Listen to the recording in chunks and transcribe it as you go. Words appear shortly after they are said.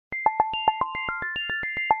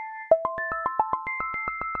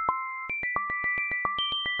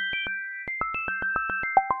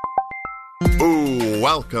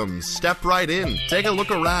Welcome. Step right in. Take a look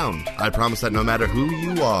around. I promise that no matter who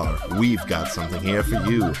you are, we've got something here for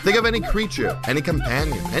you. Think of any creature, any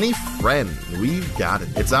companion, any friend. We've got it.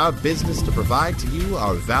 It's our business to provide to you,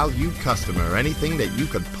 our valued customer, anything that you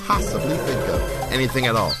could possibly think of. Anything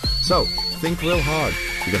at all. So, think real hard,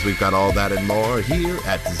 because we've got all that and more here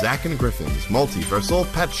at Zach and Griffin's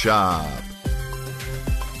Multiversal Pet Shop.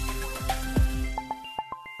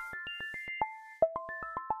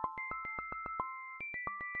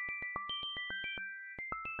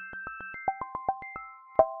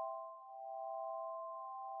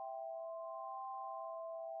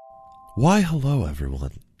 Why, hello,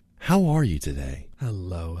 everyone. How are you today?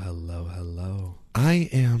 Hello. I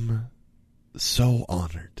am so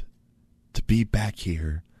honored to be back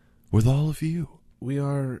here with all of you. We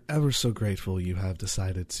are ever so grateful you have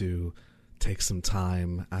decided to take some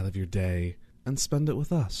time out of your day and spend it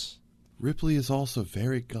with us. Ripley is also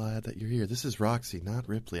very glad that you're here. This is Roxy, not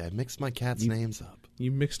Ripley. I mixed my cats' names up.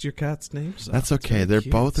 You mixed your cats' names up. That's okay. They're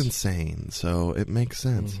both insane, so it makes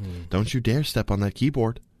sense. Mm-hmm. Don't you dare step on that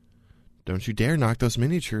keyboard. Don't you dare knock those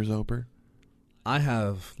miniatures over. I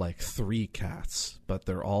have like 3 cats, but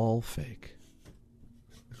they're all fake.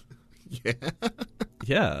 Yeah.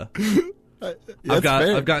 Yeah. I've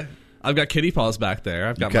got kitty paws back there.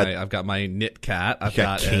 I've got my knit cat. I've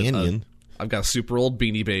got Canyon. I've got a super old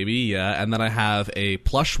Beanie Baby, yeah, and then I have a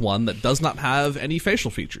plush one that does not have any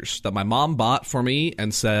facial features that my mom bought for me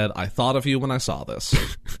and said, "I thought of you when I saw this."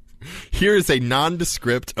 Here is a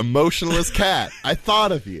nondescript, emotionless cat. I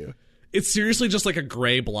thought of you. It's seriously just like a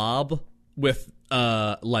gray blob with,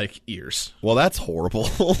 like, ears. Well, that's horrible.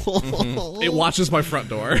 Mm-hmm. It watches my front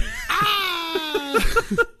door.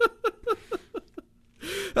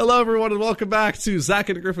 Hello, everyone, and welcome back to Zach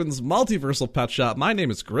and Griffin's Multiversal Pet Shop. My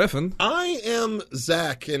name is Griffin. I am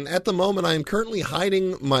Zach, and at the moment I am currently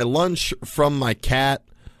hiding my lunch from my cat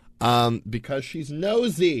because she's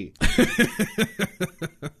nosy.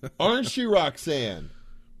 Aren't you, Roxanne?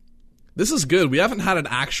 This is good. We haven't had an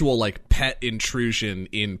actual, like, pet intrusion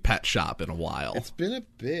in Pet Shop in a while. It's been a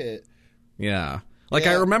bit. Yeah. Like,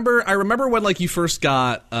 yeah. I remember when, like, you first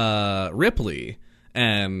got Ripley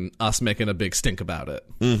and us making a big stink about it.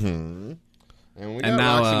 Mm-hmm. And we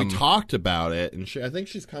talked about it, and I think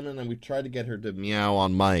she's coming, and we tried to get her to meow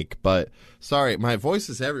on mic, but sorry, my voice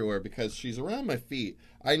is everywhere because she's around my feet.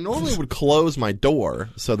 I normally would close my door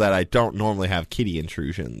so that I don't normally have kitty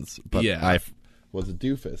intrusions, but yeah. I was a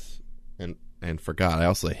doofus. And forgot. I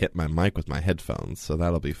also hit my mic with my headphones, so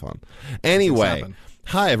that'll be fun. Anyway,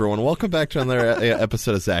 hi everyone. Welcome back to another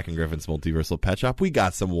episode of Zach and Griffin's Multiversal Pet Shop. We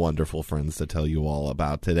got some wonderful friends to tell you all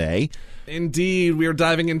about today. Indeed, we are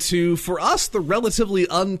diving into, for us, the relatively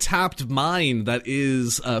untapped mine that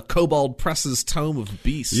is Kobold Press's Tome of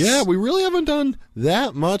Beasts. Yeah, we really haven't done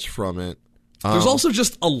that much from it. There's also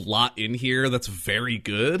just a lot in here that's very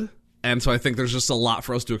good, and so I think there's just a lot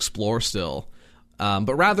for us to explore still.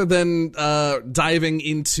 But rather than diving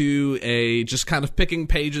into just kind of picking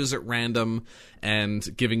pages at random and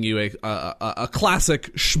giving you a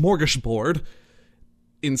classic smorgasbord,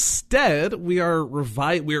 instead we are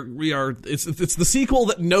it's the sequel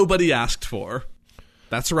that nobody asked for.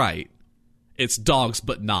 That's right. It's Dogs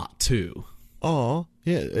But Not 2. Oh,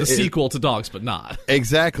 yeah. The sequel to Dogs But Not.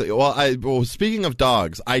 Exactly. Well, speaking of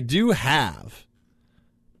dogs, I do have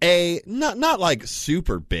a not like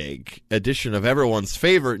super big edition of everyone's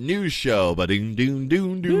favorite news show, but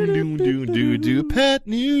pet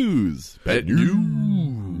news. Pet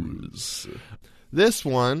news. This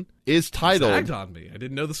one is titled. Zagged on me. I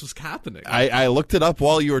didn't know this was happening. I looked it up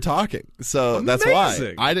while you were talking, so Amazing. That's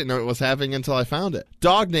why I didn't know it was happening until I found it.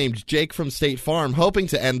 Dog named Jake from State Farm, hoping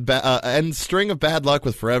to end string of bad luck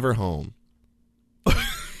with forever home.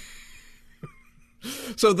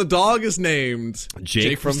 So the dog is named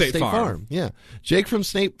Jake from State Farm. Yeah. Jake from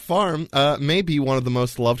State Farm may be one of the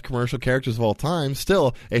most loved commercial characters of all time.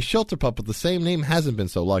 Still, a shelter pup with the same name hasn't been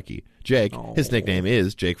so lucky. Jake, his nickname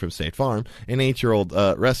is Jake from State Farm, an 8-year-old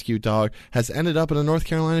rescue dog, has ended up in a North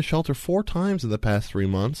Carolina shelter 4 times in the past 3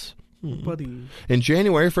 months. Buddy. In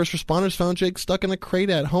January, first responders found Jake stuck in a crate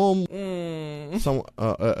at home. One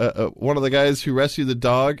of the guys who rescued the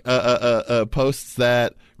dog posts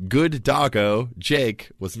that good doggo Jake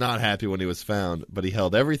was not happy when he was found, but he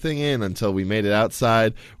held everything in until we made it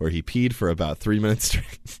outside, where he peed for about 3 minutes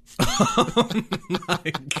straight. Oh my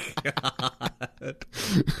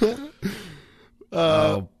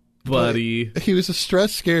god. Buddy. He was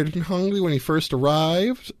stressed, scared, and hungry when he first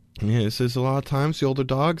arrived. Yeah, it says a lot of times the older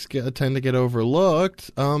dogs tend to get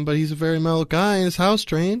overlooked, but he's a very mellow guy and is house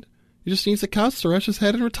trained. He just needs a couch to rest his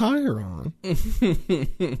head and retire on.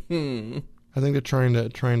 I think they're trying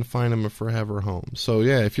to find him a forever home. So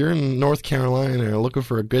yeah, if you're in North Carolina looking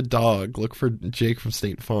for a good dog, look for Jake from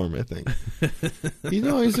State Farm. I think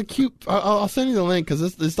he's a cute. I'll send you the link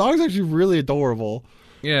because this dog's actually really adorable.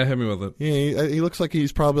 Yeah, hit me with it. Yeah, he looks like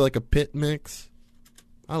he's probably like a pit mix.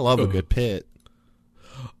 I love a good pit.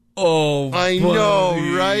 Oh, I know,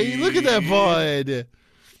 right? Look at that bud.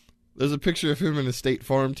 There's a picture of him in a State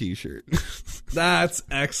Farm t-shirt. That's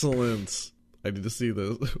excellent. I need to see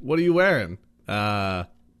this. What are you wearing? Khakis.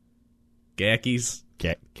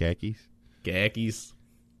 Khakis.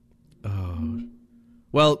 Oh.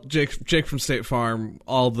 Well, Jake from State Farm,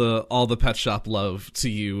 all the pet shop love to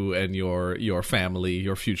you and your family,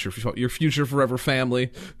 your future forever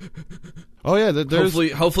family. Oh yeah, there's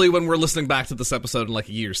hopefully when we're listening back to this episode in like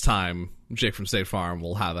a year's time, Jake from State Farm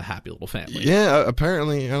will have a happy little family. Yeah,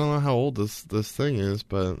 apparently I don't know how old this thing is,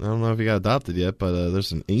 but I don't know if he got adopted yet. But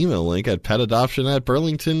there's an email link at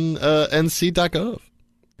petadoption@burlingtonnc.gov.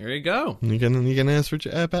 There you go. You can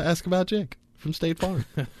ask about Jake from State Farm.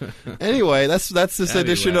 Anyway, that's this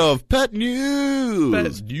edition of Pet News.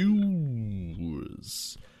 Pet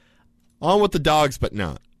News. On with the dogs, but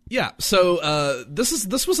not. Yeah, so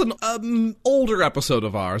this was an older episode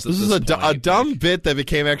of ours. This is a dumb bit that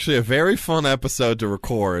became actually a very fun episode to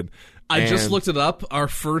record. I just looked it up. Do you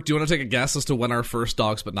want to take a guess as to when our first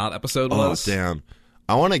Dogs But Not episode was? Oh, damn.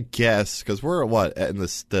 I want to guess, because we're in the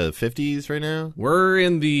 50s right now? We're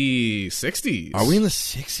in the 60s. Are we in the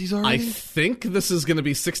 60s already? I think this is going to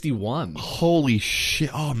be 61. Holy shit.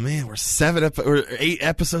 Oh, man, we're 8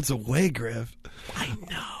 episodes away, Griff. I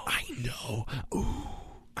know. Ooh.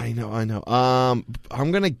 I know.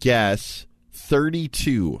 I'm going to guess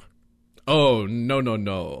 32. Oh,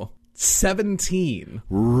 no. 17.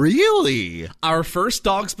 Really? Our first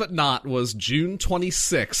Dogs But Not was June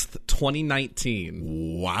 26th,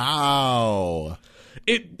 2019. Wow.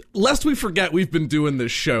 Lest we forget, we've been doing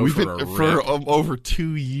this show for over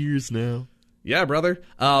 2 years now. Yeah, brother.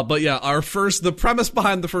 But yeah, the premise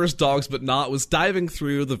behind the first Dogs But Not was diving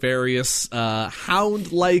through the various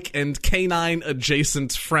hound-like and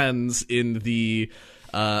canine-adjacent friends in the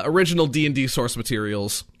original D&D source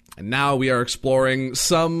materials. And now we are exploring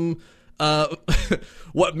some,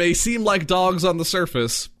 what may seem like dogs on the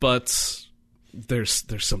surface, but there's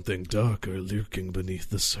something darker lurking beneath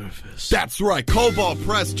the surface. That's right. Cobalt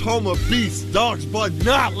Press, Toma Beast, Dogs But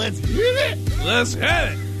Not. Let's hit it.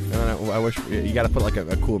 I wish you got to put like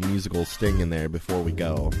a cool musical sting in there before we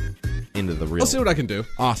go into the real. I'll see what I can do.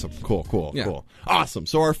 Awesome. Cool. Awesome.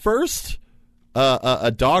 So our first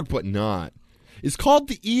a Dog But Not is called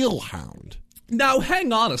the Eel Hound. Now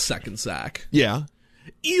hang on a second, Zach. Yeah.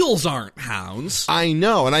 Eels aren't hounds. I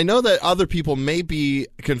know, and I know that other people may be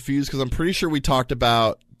confused because I'm pretty sure we talked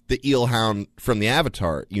about the Eel Hound from the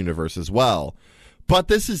Avatar universe as well. But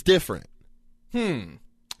this is different.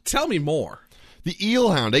 Tell me more. The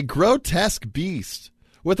Eel Hound, a grotesque beast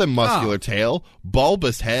with a muscular tail,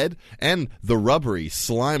 bulbous head, and the rubbery,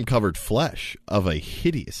 slime-covered flesh of a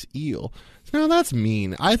hideous eel. Now, that's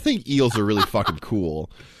mean. I think eels are really fucking cool.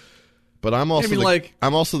 But I'm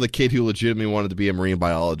also the kid who legitimately wanted to be a marine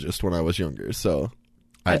biologist when I was younger, so...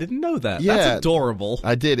 I didn't know that. Yeah, that's adorable.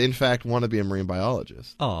 I did, in fact, want to be a marine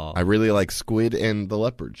biologist. Oh, I really like squid and the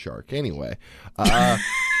leopard shark. Anyway.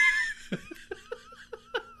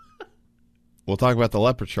 We'll talk about the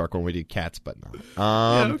leopard shark when we do Cats But Not.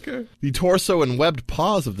 Yeah, okay. The torso and webbed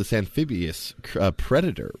paws of this amphibious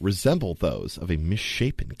predator resemble those of a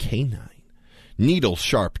misshapen canine.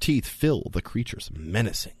 Needle-sharp teeth fill the creature's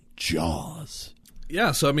menacing jaws.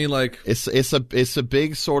 Yeah, so I mean, like, it's a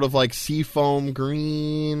big sort of like seafoam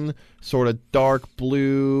green, sort of dark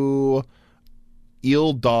blue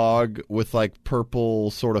eel dog with like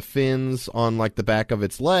purple sort of fins on like the back of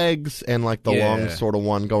its legs and like the long sort of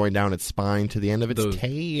one going down its spine to the end of its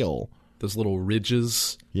tail. Those little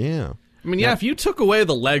ridges. Yeah. I mean, if you took away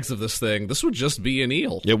the legs of this thing, this would just be an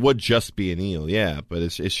eel. It would just be an eel, yeah, but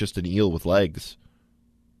it's just an eel with legs.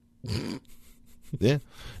 Yeah.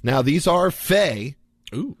 Now, these are Fae.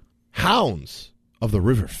 Ooh. Hounds of the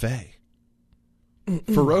River Fae.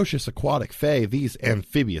 Ferocious aquatic Fae, these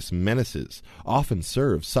amphibious menaces often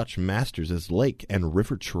serve such masters as lake and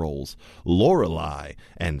river trolls, Lorelei,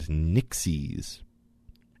 and nixies.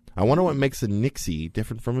 I wonder what makes a nixie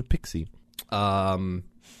different from a pixie.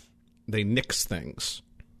 They nix things.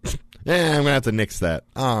 I'm going to have to nix that.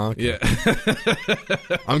 Oh, okay.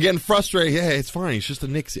 Yeah. I'm getting frustrated. Yeah, it's fine. It's just a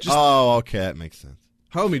nixie. Okay, that makes sense.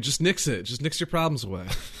 Homie, just nix it. Just nix your problems away.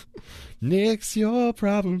 Nix your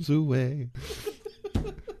problems away.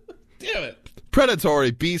 Damn it.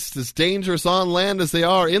 Predatory beasts as dangerous on land as they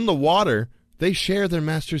are in the water, they share their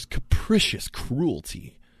master's capricious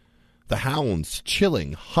cruelty. The hounds'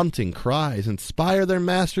 chilling, hunting cries inspire their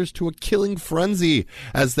masters to a killing frenzy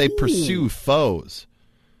as they pursue foes.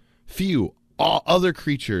 Few other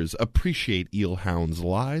creatures appreciate eelhound's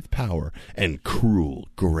lithe power and cruel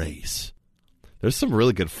grace. There's some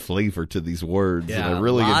really good flavor to these words, and I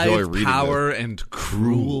really enjoy reading them. Power and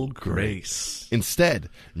cruel grace. Instead,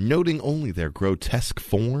 noting only their grotesque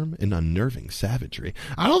form and unnerving savagery.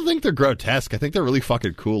 I don't think they're grotesque. I think they're really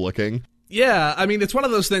fucking cool looking. Yeah, I mean, it's one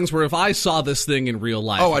of those things where if I saw this thing in real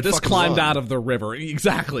life, I'd this climbed run. out of the river.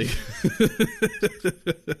 Exactly.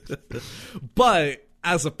 But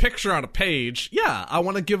as a picture on a page, yeah, I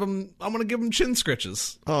want to give him chin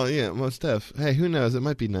scritches. Oh, yeah, most def. Hey, who knows? It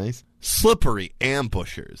might be nice. Slippery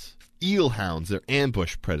ambushers. Eelhounds are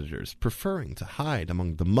ambush predators, preferring to hide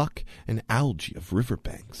among the muck and algae of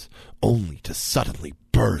riverbanks, only to suddenly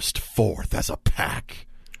burst forth as a pack.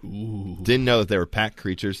 Ooh. Didn't know that they were pack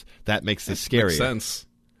creatures. That makes this scarier. Makes sense.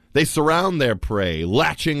 They surround their prey,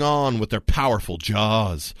 latching on with their powerful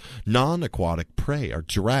jaws. Non-aquatic prey are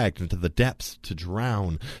dragged into the depths to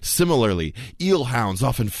drown. Similarly, eelhounds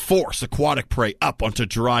often force aquatic prey up onto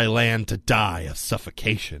dry land to die of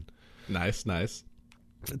suffocation. Nice.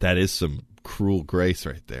 That is some cruel grace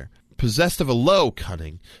right there. Possessed of a low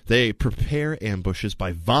cunning, they prepare ambushes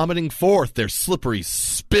by vomiting forth their slippery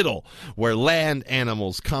spittle where land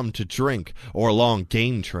animals come to drink or along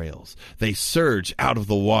game trails. They surge out of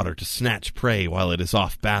the water to snatch prey while it is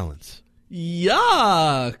off balance.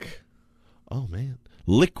 Yuck! Oh, man.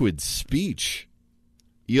 Liquid speech.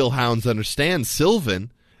 Eelhounds understand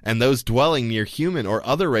Sylvan, and those dwelling near human or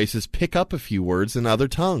other races pick up a few words in other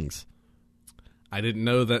tongues. I didn't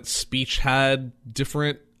know that speech had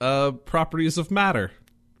different properties of matter.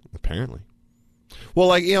 Apparently. Well,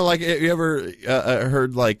 like, you know, like, have you ever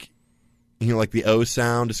heard, like, you know, like the O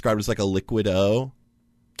sound described as like a liquid O?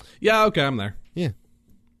 Yeah, okay, I'm there. Yeah.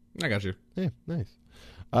 I got you. Yeah, nice.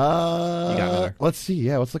 You got me there. Let's see.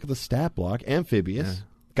 Yeah, let's look at the stat block. Amphibious. Yeah.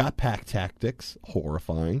 Got pack tactics.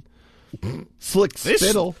 Horrifying. Slick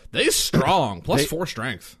spittle. They strong. Plus 4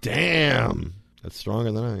 strength. Damn. That's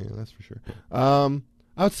stronger than I am, that's for sure.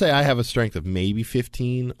 I would say I have a strength of maybe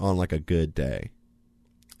 15 on like a good day.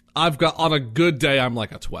 On a good day, I'm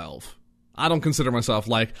like a 12. I don't consider myself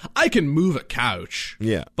like, I can move a couch.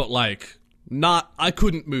 Yeah. But like, I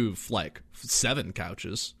couldn't move like 7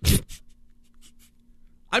 couches.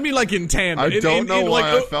 I mean like in tandem. I don't know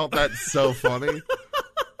why I felt that so funny.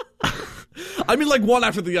 I mean like one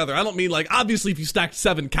after the other. I don't mean like, obviously if you stacked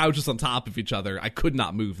 7 couches on top of each other, I could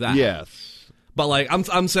not move that. Yes. But like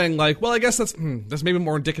I'm saying like, well, I guess that's maybe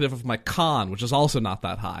more indicative of my con, which is also not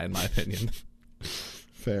that high in my opinion.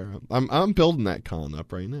 Fair. I'm building that con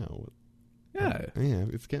up right now. Yeah. Yeah,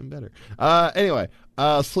 it's getting better. Anyway,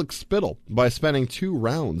 Slick Spittle by spending 2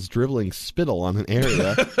 rounds dribbling spittle on an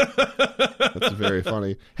area. That's very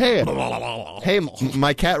funny. Hey,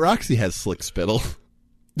 my cat Roxy has Slick Spittle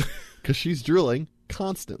because she's drooling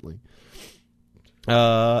constantly.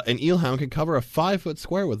 An eelhound can cover a 5-foot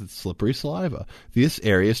square with its slippery saliva. This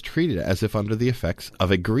area is treated as if under the effects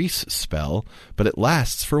of a grease spell, but it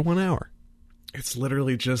lasts for 1 hour. It's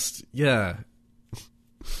literally just, it's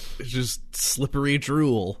just slippery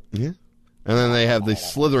drool. Yeah. And then they have the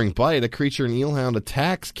slithering bite. A creature an eelhound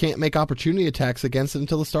attacks can't make opportunity attacks against it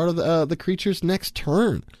until the start of the creature's next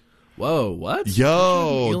turn. Whoa, what?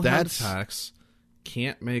 Yo, that's... attacks.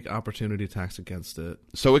 Can't make opportunity attacks against it.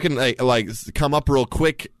 So it can like come up real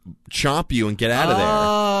quick, chomp you, and get out of there.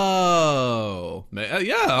 Oh,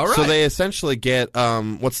 yeah, all right. So they essentially get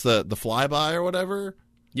what's the flyby or whatever?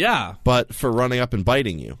 Yeah, but for running up and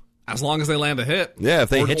biting you. As long as they land a hit. Yeah, if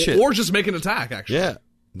they hit you, or just make an attack. Actually, yeah,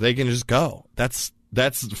 they can just go. That's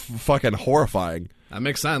fucking horrifying. That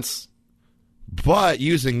makes sense. But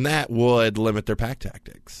using that would limit their pack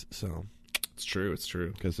tactics. So. It's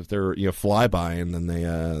true. Because if they're flyby and then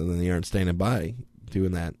they aren't standing by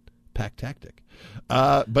doing that pack tactic.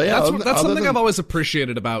 But yeah, that's something I've always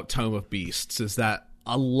appreciated about Tome of Beasts is that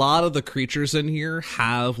a lot of the creatures in here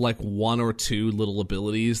have like 1 or 2 little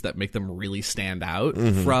abilities that make them really stand out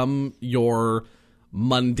from your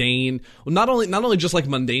mundane. Well, not only just like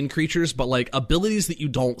mundane creatures, but like abilities that you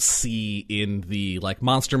don't see in the like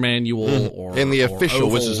monster manual or in the official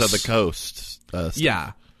ovals. Wizards of the Coast.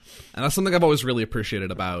 Yeah. And that's something I've always really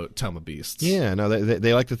appreciated about Tome of Beasts. Yeah, no,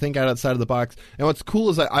 they like to think outside of the box. And what's cool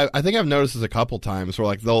is I think I've noticed this a couple times where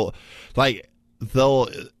like they'll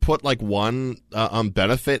put like one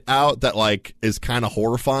benefit out that like is kind of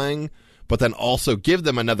horrifying, but then also give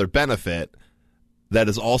them another benefit that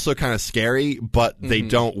is also kind of scary, but they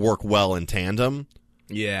don't work well in tandem.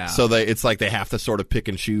 Yeah. So it's like they have to sort of pick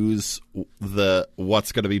and choose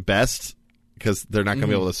what's going to be best. because they're not going to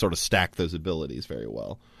be able to sort of stack those abilities very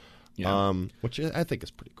well. Yeah. Which I think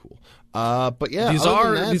is pretty cool. But yeah, these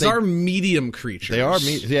are medium creatures. They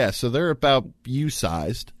are so they're about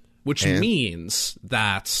U-sized, which means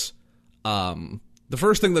that the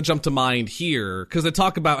first thing that jumped to mind here, because they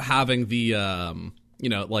talk about having the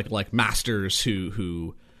like masters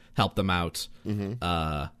who help them out.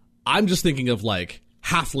 I'm just thinking of like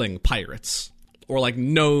halfling pirates or like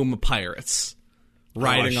gnome pirates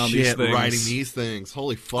riding on these things. Riding these things.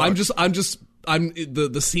 Holy fuck! I'm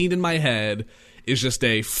the scene in my head is just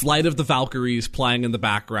a Flight of the Valkyries playing in the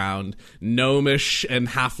background, gnomish and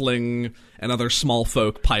halfling and other small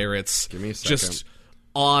folk pirates. Give me a second. Just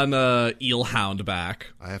on a eelhound back.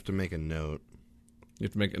 I have to make a note. You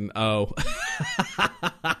have to make an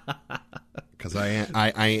because I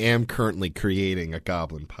am currently creating a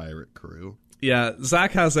goblin pirate crew. Yeah,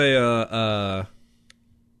 Zach has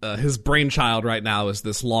his brainchild right now is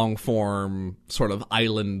this long form sort of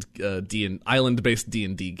island based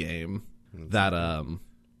D&D game that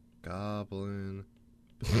goblin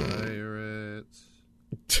pirates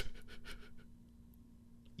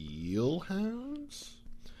eelhounds.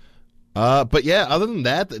 But yeah, other than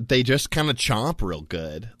that, they just kind of chomp real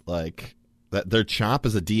good. Like that, their chomp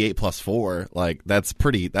is a D8 plus 4. Like that's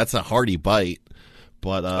a hearty bite.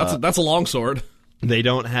 But that's a longsword. They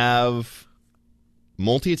don't have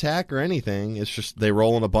multi-attack or anything. It's just they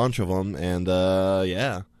roll in a bunch of them, and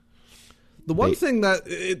yeah. The one thing that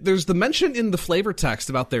there's the mention in the flavor text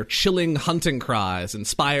about their chilling hunting cries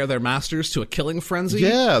inspire their masters to a killing frenzy.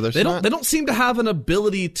 Yeah, they don't seem to have an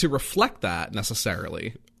ability to reflect that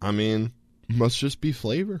necessarily. I mean, must just be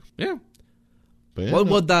flavor. Yeah. But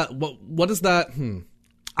yeah, what is that?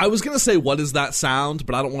 I was gonna say what is that sound,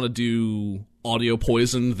 but I don't want to do audio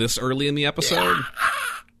poison this early in the episode.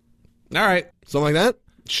 All right, something like that.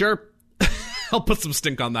 Sure. I'll put some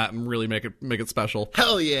stink on that and really make it special.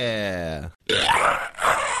 Hell yeah.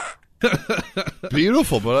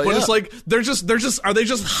 Beautiful, but it's like they're just are they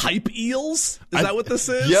just hype eels? Is that what this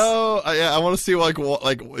is? Yo, yeah, I want to see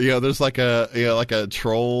there's like a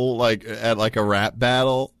troll like at like a rap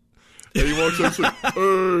battle, and he walks up like,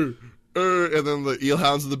 and then the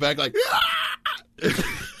eelhounds in the back like,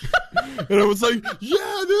 and I was like,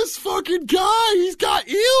 yeah, this fucking guy, he's got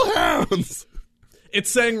eelhounds. It's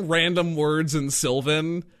saying random words in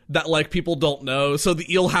Sylvan that, like, people don't know. So the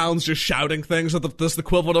eelhound's just shouting things. That's the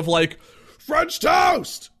equivalent of, like, French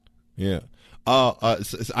toast! Yeah.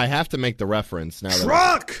 I have to make the reference now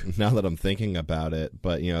that I'm thinking about it.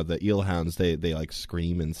 But, the eelhounds, they like,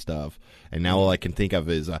 scream and stuff. And now all I can think of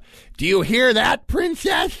is, do you hear that,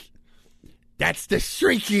 princess? That's the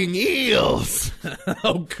shrieking eels!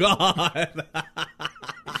 Oh, God.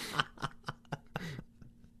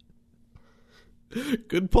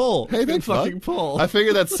 Good pull. Hey, good fucking pull. I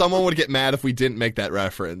figured that someone would get mad if we didn't make that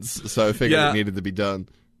reference, so I figured it needed to be done.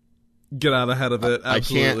 Get out ahead of it.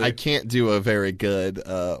 Absolutely. I can't do a very good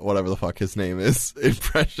whatever the fuck his name is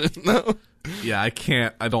impression though. Yeah, I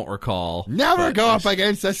can't. I don't recall. Never go up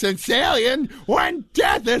against a Sicilian when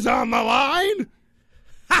death is on the line.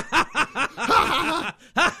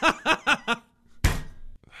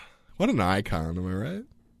 What an icon, am I right?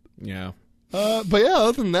 Yeah. But yeah,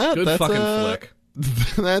 other than that, that's fucking flick.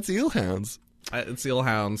 That's eelhounds. It's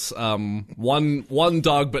eelhounds. One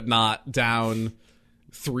dog, but not down.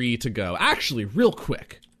 3 to go. Actually, real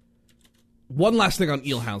quick, one last thing on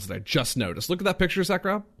eelhounds that I just noticed. Look at that picture, Zach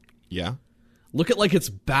Rob. Yeah. Look at like its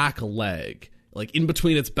back leg, like in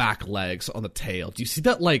between its back legs on the tail. Do you see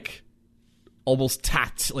that like almost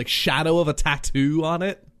like shadow of a tattoo on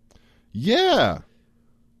it? Yeah.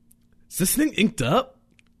 Is this thing inked up?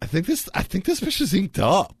 I think this fish is inked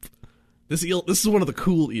up. This is one of the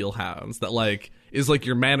cool eelhounds that like is like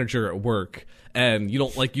your manager at work, and you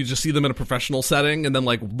don't like you just see them in a professional setting, and then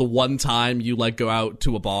like the one time you like go out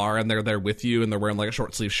to a bar and they're there with you and they're wearing like a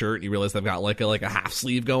short sleeve shirt and you realize they've got like a half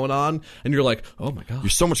sleeve going on, and you're like, oh my god, you're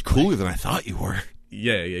so much cooler than I thought you were.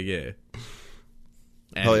 Yeah. Anyway.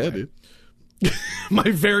 Hell yeah, dude. My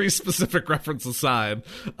very specific reference aside,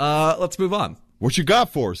 let's move on. What you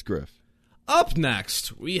got for us, Griff? Up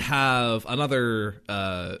next, we have another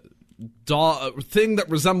dog thing that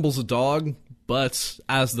resembles a dog, but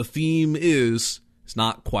as the theme is, it's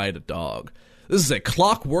not quite a dog. This is a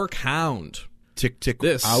clockwork hound. Tick, tick,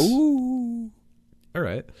 this. Ow. All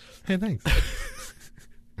right. Hey, thanks.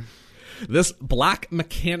 This black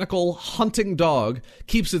mechanical hunting dog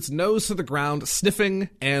keeps its nose to the ground, sniffing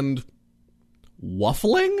and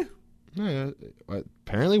waffling?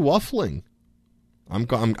 Apparently waffling.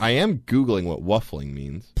 I am Googling what waffling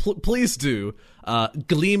means. Please do.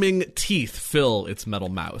 Gleaming teeth fill its metal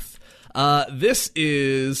mouth. This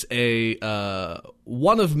is a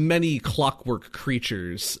one of many clockwork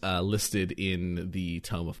creatures listed in the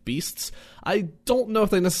Tome of Beasts. I don't know if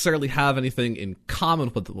they necessarily have anything in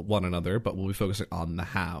common with one another, but we'll be focusing on the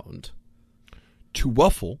Hound. To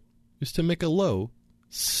wuffle is to make a low,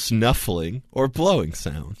 snuffling, or blowing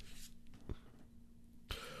sound.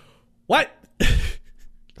 What? I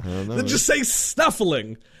don't know. Then just say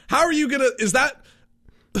snuffling. How are you gonna... Is that...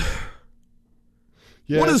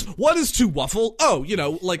 Yes. What is to wuffle? Oh,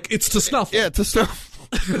 like it's to snuffle. Yeah, to snuffle.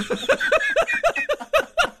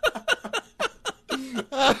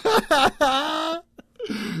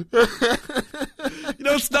 You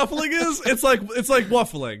know what snuffling is? It's like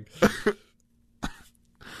wuffling.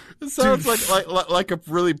 It sounds like a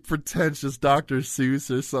really pretentious Dr.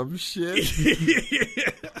 Seuss or some shit.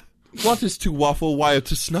 What is to waffle? Why,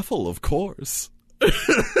 to snuffle, of course.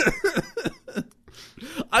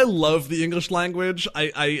 I love the English language.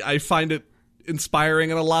 I find it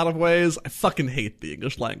inspiring in a lot of ways. I fucking hate the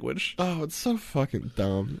English language. Oh, it's so fucking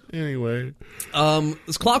dumb. Anyway.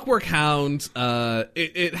 This Clockwork Hound,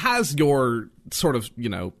 it has your sort of,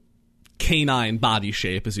 canine body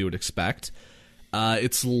shape, as you would expect.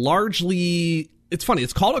 It's largely... It's funny,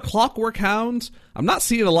 it's called a Clockwork Hound. I'm not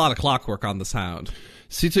seeing a lot of clockwork on this hound.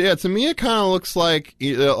 See, to me it kind of looks like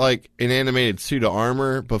an animated suit of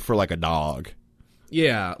armor, but for like a dog.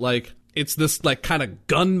 Yeah, like it's this like kind of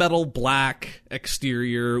gunmetal black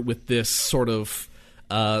exterior with this sort of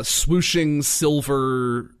swooshing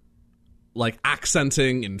silver, like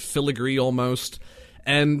accenting and filigree almost,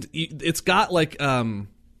 and it's got like you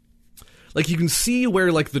can see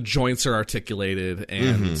where like the joints are articulated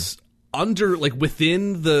and under like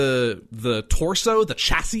within the torso, the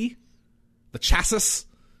chassis.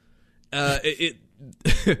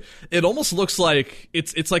 It almost looks like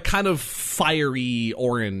it's like kind of fiery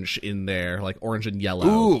orange in there, like orange and yellow.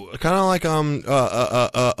 Ooh, kind of like is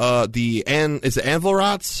it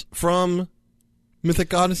Anvilrots from Mythic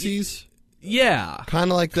Odysseys? Yeah,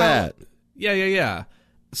 kind of like that. Yeah.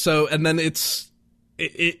 So and then it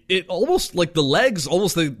almost like the legs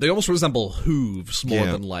almost they almost resemble hooves more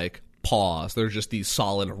than like paws. They're just these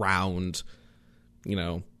solid round,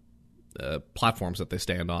 platforms that they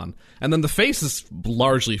stand on. And then the face is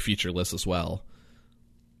largely featureless as well.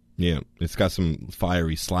 Yeah, it's got some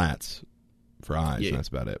fiery slats for eyes, and that's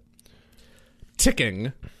about it.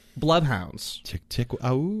 Ticking bloodhounds. Tick, tick,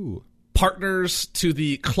 ooh. Partners to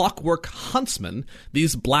the Clockwork Huntsman,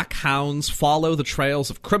 these black hounds follow the trails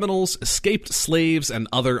of criminals, escaped slaves, and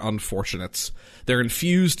other unfortunates. Their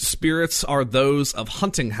infused spirits are those of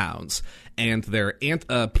hunting hounds, and their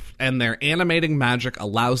animating magic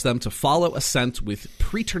allows them to follow a scent with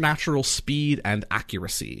preternatural speed and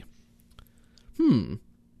accuracy.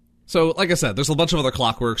 So, like I said, there's a bunch of other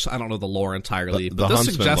clockworks. I don't know the lore entirely, The but this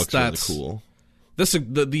huntsman suggests looks really cool.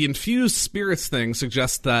 The infused spirits thing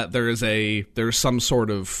suggests that there's some sort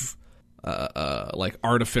of like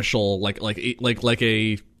artificial like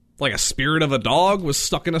a spirit of a dog was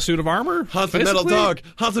stuck in a suit of armor. Haunted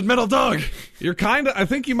metal dog. I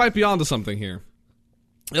think you might be onto something here.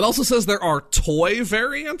 It also says there are toy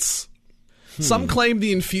variants. Some claim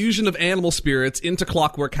the infusion of animal spirits into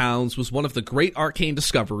clockwork hounds was one of the great arcane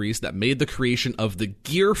discoveries that made the creation of the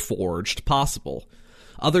Gearforged possible.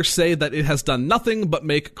 Others say that it has done nothing but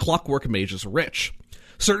make clockwork mages rich.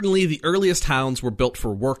 Certainly, the earliest hounds were built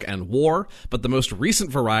for work and war, but the most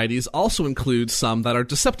recent varieties also include some that are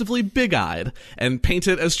deceptively big-eyed and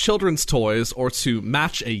painted as children's toys or to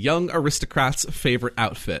match a young aristocrat's favorite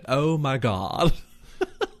outfit. Oh my god.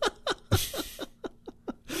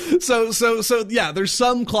 So yeah, there's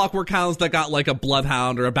some clockwork hounds that got like a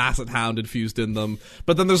bloodhound or a basset hound infused in them,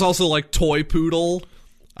 but then there's also like toy poodle.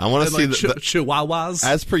 I want to see the chihuahuas.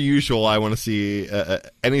 As per usual, I want to see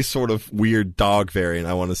any sort of weird dog variant.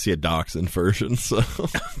 I want to see a dachshund version. So,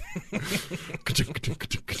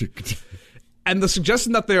 and the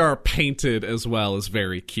suggestion that they are painted as well is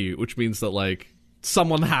very cute, which means that like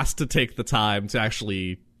someone has to take the time to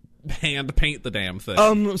actually hand paint the damn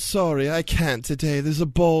thing. Sorry, I can't today. There's a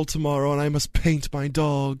ball tomorrow, and I must paint my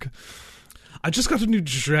dog. I just got a new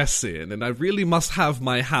dress in, and I really must have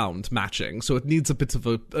my hound matching, so it needs a bit of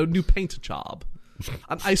a new paint job.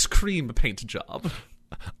 An ice cream paint job.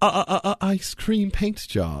 Ice cream paint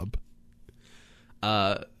job.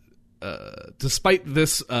 Despite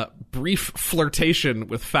this brief flirtation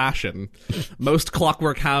with fashion, most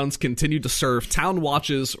clockwork hounds continue to serve town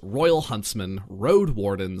watches, royal huntsmen, road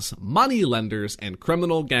wardens, money lenders, and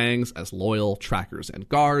criminal gangs as loyal trackers and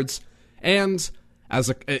guards, and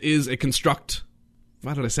is a construct.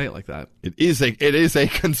 Why did I say it like that? It is a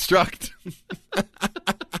construct.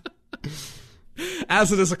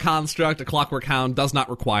 As it is a construct, a Clockwork Hound does not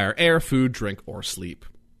require air, food, drink, or sleep.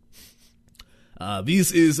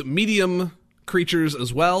 These is medium creatures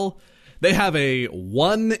as well. They have a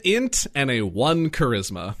 1 int and a 1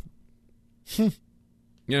 charisma.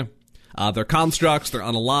 Yeah. They're constructs, they're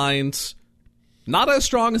unaligned. Not as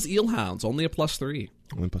strong as eelhounds, only a +3.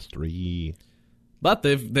 Only +3. But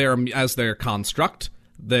they're as their construct,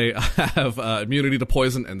 they have immunity to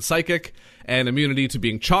poison and psychic, and immunity to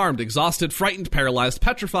being charmed, exhausted, frightened, paralyzed,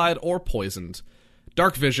 petrified, or poisoned.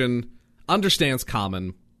 Dark vision, understands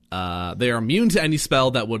common. They are immune to any spell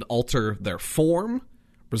that would alter their form,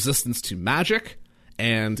 resistance to magic,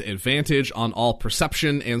 and advantage on all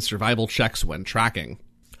perception and survival checks when tracking.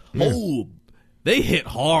 Oh, they hit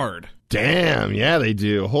hard. Damn, yeah, they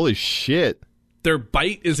do. Holy shit. Their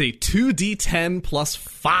bite is a 2d10 plus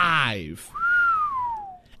 5.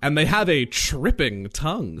 And they have a tripping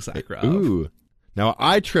tongue, Zakharov. Ooh. Now,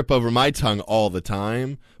 I trip over my tongue all the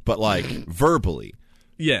time, but, like, verbally.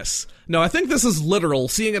 Yes. No, I think this is literal,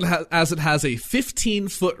 seeing it as it has a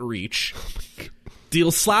 15-foot reach,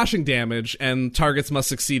 deals slashing damage, and targets must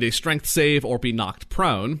succeed a strength save or be knocked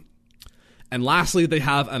prone. And lastly, they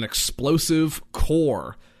have an explosive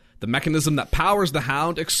core. The mechanism that powers the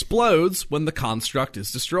hound explodes when the construct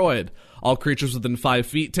is destroyed. All creatures within 5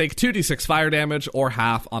 feet take 2d6 fire damage or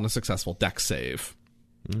half on a successful dex save.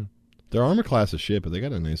 Their armor class is shit, but they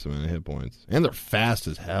got a nice amount of hit points. And they're fast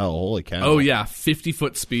as hell. Holy cow. Oh, yeah.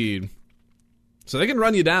 50-foot speed. So they can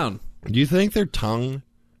run you down. Do you think their tongue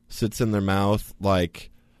sits in their mouth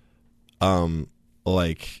like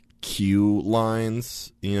Q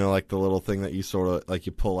lines? You know, like the little thing that you sort of, like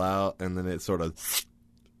you pull out and then it sort of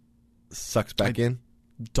sucks back in?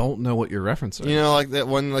 Don't know what you're referencing. You know, like that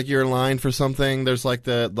when like you're in line for something, there's like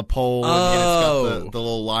the pole and it's got the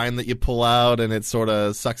little line that you pull out and it sort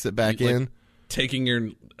of sucks it back in. Taking your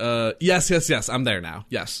yes, I'm there now.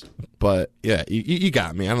 Yes. But yeah, you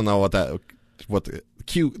got me. I don't know what the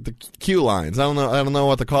Q lines. I don't know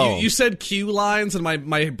what to call them. You said Q lines and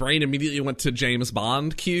my brain immediately went to James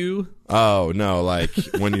Bond Q. Oh, no, like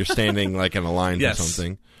when you're standing like in a line for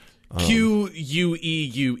something.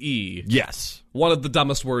 Q-U-E-U-E. Yes. One of the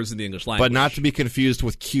dumbest words in the English language. But not to be confused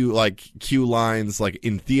with Q lines like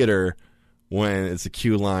in theater when it's a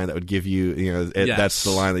Q line that would give you, that's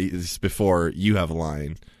the line that is before you have a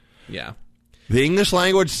line. Yeah. The English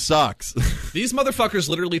language sucks. These motherfuckers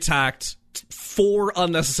literally tacked 4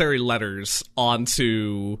 unnecessary letters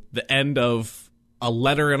onto the end of a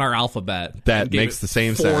letter in our alphabet. That makes the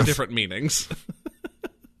same sound. 4 different meanings.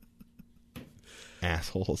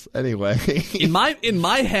 Assholes. Anyway, in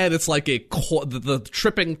my head, it's like the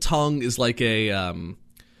tripping tongue is like a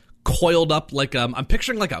coiled up like I'm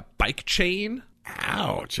picturing like a bike chain.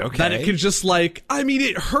 Ouch. Okay. That it can just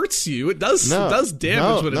it hurts you. It does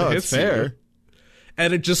damage when it hits fair. you.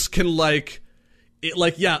 And it just can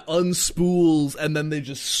unspools and then they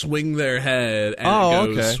just swing their head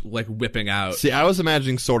and it goes like whipping out. See, I was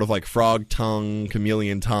imagining sort of like frog tongue,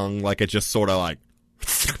 chameleon tongue, like it just sort of like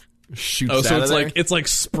shoots out of there. It's like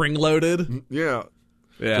spring loaded. Yeah.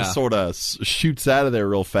 Just sort of shoots out of there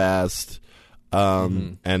real fast.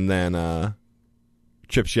 And then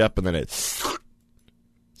trips you up and then it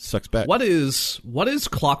sucks back. What is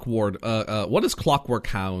Clockwork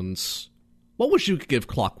Hounds? What would you give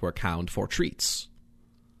Clockwork Hound for treats?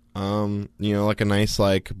 Like a nice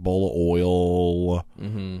bowl of oil.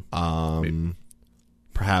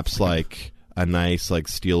 Perhaps like a nice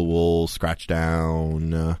steel wool scratch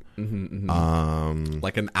down.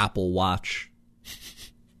 Like an Apple Watch.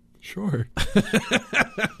 Sure.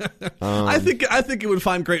 I think it would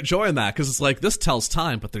find great joy in that because it's like this tells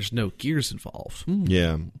time, but there's no gears involved.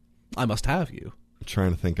 Yeah, I must have you. I'm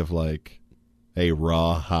trying to think of a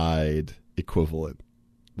rawhide equivalent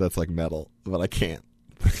that's like metal, but I can't.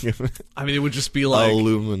 I mean, it would just be like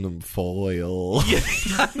aluminum foil. Yeah,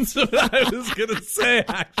 that's what I was gonna say.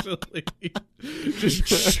 Actually,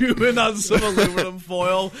 just chewing on some aluminum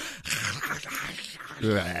foil.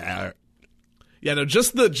 Yeah, no,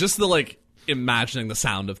 just the imagining the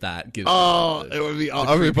sound of that gives. Oh, it would be.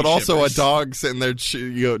 I mean, but also shivers. A dog sitting there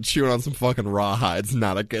chewing on some fucking rawhide's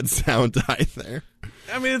not a good sound either.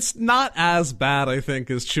 I mean, it's not as bad, I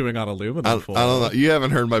think, as chewing on aluminum foil. I don't know. You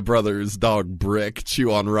haven't heard my brother's dog Brick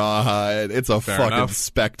chew on rawhide. It's a fucking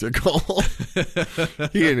spectacle.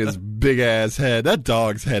 He and his big ass head. That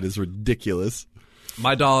dog's head is ridiculous.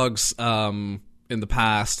 My dogs, in the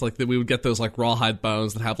past, we would get those rawhide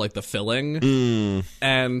bones that have the filling.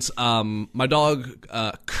 And my dog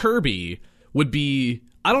Kirby would be,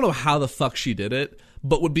 I don't know how the fuck she did it,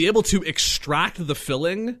 but would be able to extract the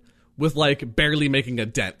filling with barely making a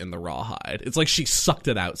dent in the rawhide. It's like she sucked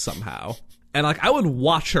it out somehow. And like I would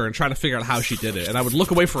watch her and try to figure out how she did it, and I would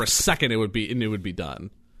look away for a second, it would be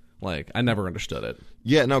done. Like I never understood it.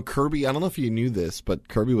 Yeah, no, Kirby, I don't know if you knew this, but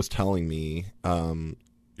Kirby was telling me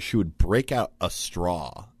she would break out a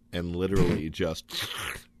straw and literally just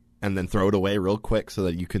and then throw it away real quick so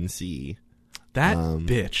that you can see. That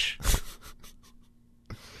bitch.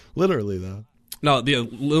 Literally though. No, the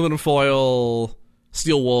aluminum foil,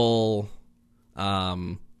 steel wool,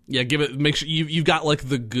 make sure you've got like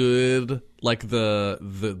the good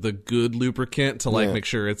the good lubricant to like make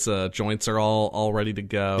sure its joints are all ready to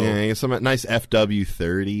go. Yeah, get some nice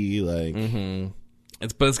FW30 like.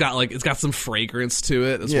 It's got some fragrance to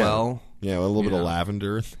it as well. Yeah, a little bit of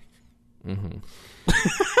lavender.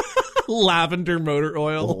 Lavender motor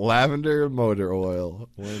oil. Lavender motor oil.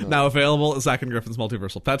 Now available at Zack and Griffin's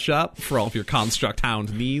Multiversal Pet Shop for all of your Construct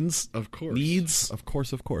Hound needs. Of course. Of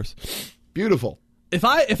course. Beautiful. If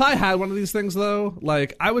I had one of these things though,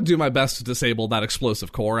 like I would do my best to disable that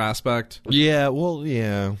explosive core aspect. Yeah, well,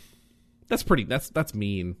 yeah. That's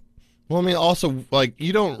mean. Well, I mean, also, like,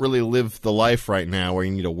 you don't really live the life right now where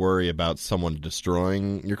you need to worry about someone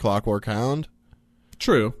destroying your Clockwork Hound.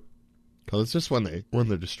 True. Because it's just when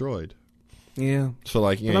they're destroyed. Yeah. So,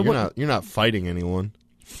 like, you're not fighting anyone.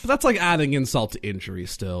 But that's like adding insult to injury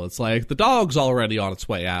still. It's like, the dog's already on its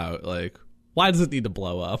way out. Like, why does it need to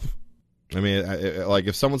blow up? I mean, like,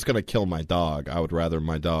 if someone's going to kill my dog, I would rather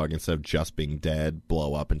my dog, instead of just being dead,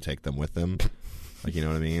 blow up and take them with them. Like, you know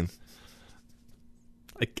what I mean?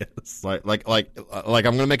 I guess. Like I'm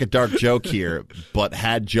gonna make a dark joke here, but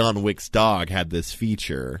had John Wick's dog had this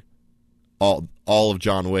feature, all of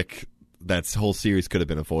John Wick, that whole series could have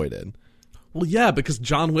been avoided. Well, yeah, because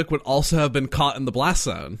John Wick would also have been caught in the blast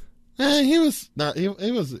zone. He was not.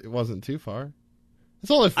 It wasn't too far.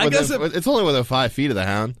 It's only. It's only within 5 feet of the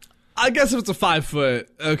Hound. I guess if it's a 5 foot,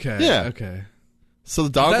 okay. Yeah. Okay. So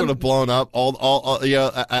the dog would have blown up.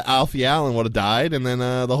 Alfie Allen would have died, and then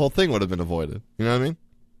the whole thing would have been avoided. You know what I mean?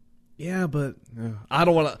 Yeah, but I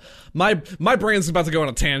don't want to. My brain's about to go on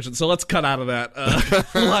a tangent, so let's cut out of that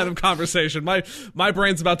line of conversation. My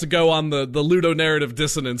brain's about to go on the ludonarrative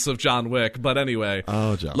dissonance of John Wick. But anyway,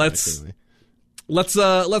 John Wick.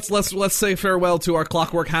 Let's say farewell to our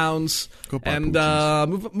Clockwork Hounds and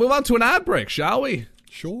move on to an ad break, shall we?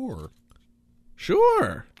 Sure.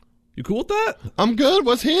 You cool with that? I'm good.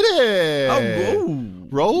 Let's hit it.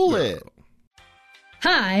 Roll it.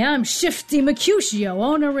 Hi, I'm Shifty Mercutio,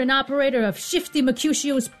 owner and operator of Shifty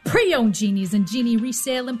Mercutio's pre-owned genies and genie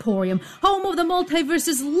resale emporium, home of the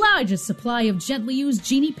multiverse's largest supply of gently used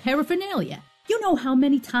genie paraphernalia. You know how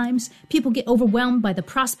many times people get overwhelmed by the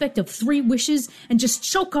prospect of 3 wishes and just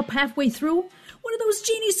choke up halfway through? What are those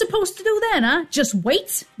genies supposed to do then, huh? Just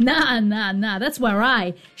wait? Nah, that's where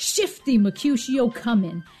I, Shifty Mercutio, come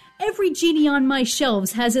in. Every genie on my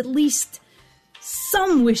shelves has at least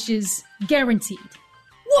some wishes guaranteed.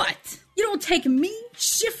 What? You don't take me,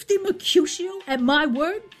 Shifty Mercutio, at my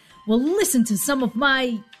word? Well, listen to some of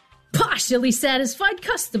my partially satisfied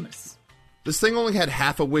customers. This thing only had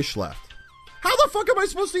half a wish left. How the fuck am I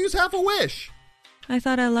supposed to use half a wish? I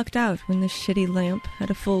thought I lucked out when this shitty lamp had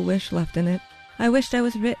a full wish left in it. I wished I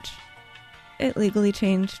was rich. It legally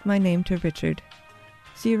changed my name to Richard.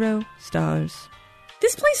 0 stars.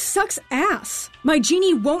 This place sucks ass. My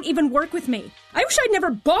genie won't even work with me. I wish I'd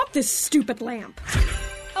never bought this stupid lamp.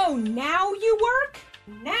 Oh, now you work?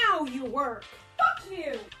 Now you work. Fuck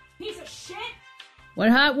you, piece of shit. What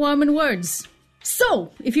heartwarming words.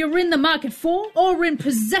 So, if you're in the market for or in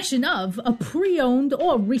possession of a pre-owned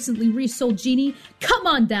or recently resold genie, come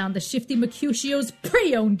on down to Shifty Mercutio's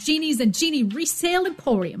pre-owned genies and genie resale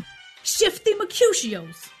emporium. Shifty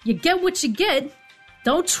Mercutio's. You get what you get.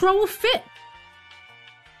 Don't throw a fit.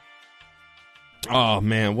 Oh,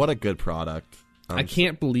 man, what a good product. I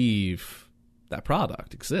can't believe that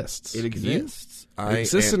product exists. It exists. It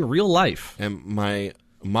exists in real life. And my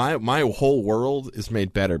whole world is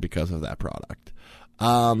made better because of that product.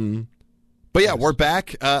 But yeah, we're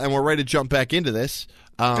back, and we're ready to jump back into this.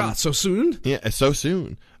 God, so soon? Yeah, so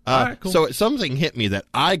soon. All right, cool. So something hit me that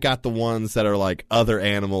I got the ones that are like other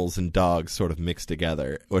animals and dogs sort of mixed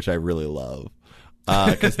together, which I really love.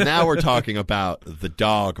 Because now we're talking about the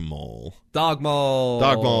dog mole. Dog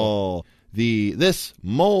mole. This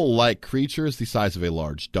mole-like creature is the size of a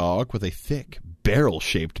large dog with a thick,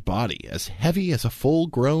 barrel-shaped body as heavy as a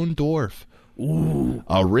full-grown dwarf. Ooh.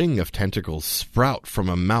 A ring of tentacles sprout from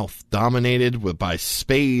a mouth dominated by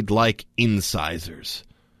spade-like incisors.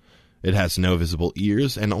 It has no visible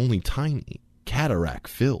ears and only tiny,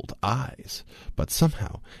 cataract-filled eyes, but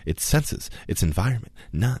somehow it senses its environment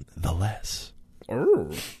nonetheless.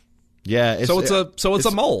 Oh. Yeah, it's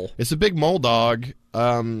a mole. It's a big mole dog.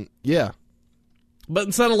 Yeah. But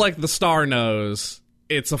instead of like the star nose,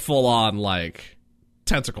 it's a full on like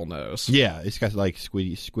tentacle nose. Yeah, it's got like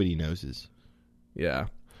squiddy noses. Yeah.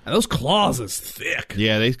 And those claws is thick.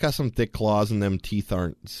 Yeah, they've got some thick claws, and them teeth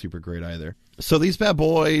aren't super great either. So these bad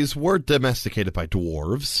boys were domesticated by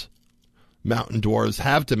dwarves. Mountain dwarves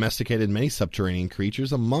have domesticated many subterranean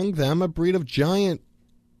creatures, among them a breed of giant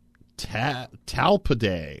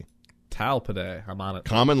Talpidae. Talpidae, I'm on it.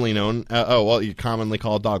 Commonly known, you commonly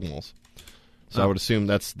call dog moles. So I would assume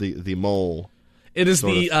that's the mole. It is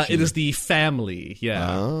the family,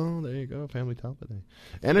 yeah. Oh, there you go, family Talpidae.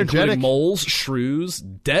 Energetic. Including moles, shrews,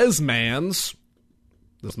 desmans.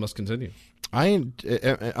 This must continue. I'm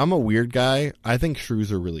a weird guy. I think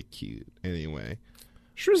shrews are really cute anyway.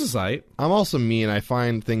 Shrews is right. I'm also mean. I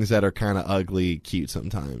find things that are kind of ugly cute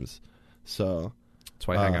sometimes. So that's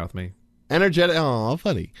why you hang out with me. Energetic,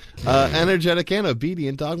 funny. Energetic and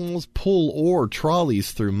obedient dog moles pull ore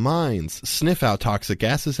trolleys through mines, sniff out toxic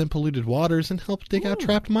gases and polluted waters, and help dig out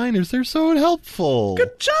trapped miners. They're so helpful.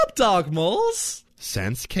 Good job, dog moles.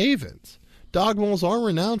 Sense cave-ins. Dog moles are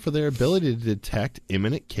renowned for their ability to detect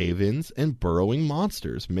imminent cave-ins and burrowing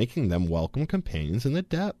monsters, making them welcome companions in the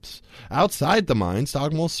depths. Outside the mines,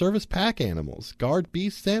 dog moles serve as pack animals, guard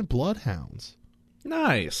beasts, and bloodhounds.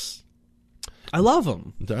 Nice. I love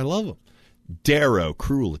them. Darrow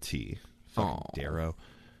cruelty. Darrow.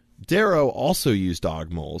 Darrow also use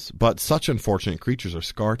dog moles, but such unfortunate creatures are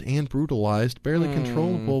scarred and brutalized, barely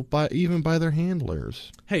controllable even by their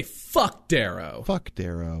handlers. Hey, fuck Darrow. Fuck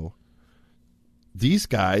Darrow. These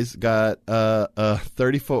guys got a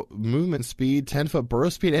 30-foot movement speed, 10-foot burrow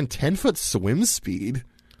speed, and 10-foot swim speed.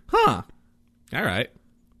 Huh. All right.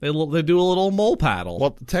 They do a little mole paddle.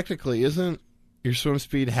 Well, technically, isn't your swim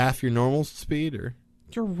speed half your normal speed? Or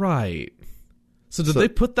you're right. So did they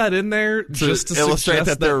put that in there just to illustrate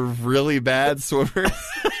that they're really bad swimmers?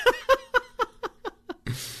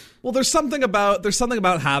 Well, there's something about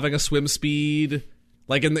having a swim speed.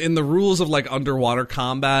 Like in the rules of like underwater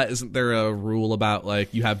combat, isn't there a rule about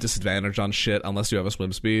like you have disadvantage on shit unless you have a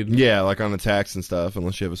swim speed? Yeah, like on attacks and stuff,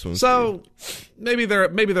 unless you have a swim speed. So maybe they're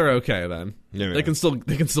okay then. Yeah, they can still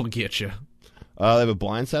get you. They have a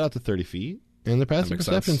blind sight out to 30 feet, and their passive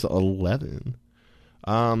perception's 11.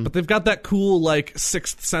 But they've got that cool like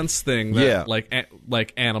sixth sense thing that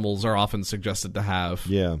like animals are often suggested to have.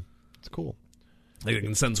 Yeah, it's cool. Like they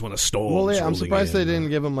can sense when a storm. Well, yeah, I'm surprised they didn't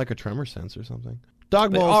give them like a tremor sense or something.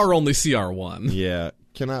 Dog moles are only CR1. Yeah,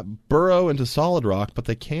 cannot burrow into solid rock, but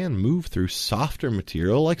they can move through softer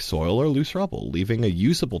material like soil or loose rubble, leaving a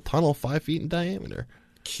usable tunnel 5 feet in diameter.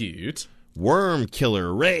 Cute. Worm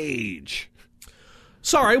Killer Rage.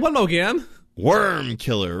 Sorry, one more again. Worm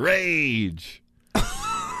Killer Rage.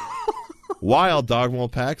 Wild dogmole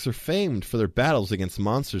packs are famed for their battles against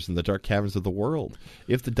monsters in the dark caverns of the world.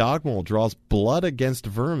 If the dogmole draws blood against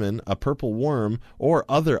vermin, a purple worm, or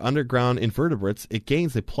other underground invertebrates, it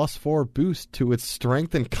gains a +4 boost to its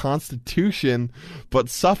strength and constitution, but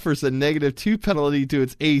suffers a -2 penalty to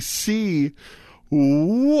its AC.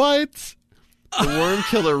 What? The Worm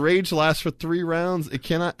Killer Rage lasts for 3 rounds. It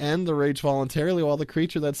cannot end the rage voluntarily while the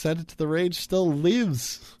creature that sent it to the rage still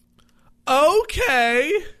lives.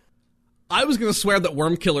 Okay. I was going to swear that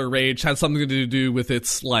Worm Killer Rage had something to do with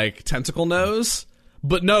its, like, tentacle nose.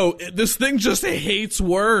 But no, this thing just hates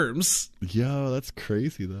worms. Yo, that's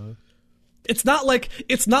crazy, though. It's not like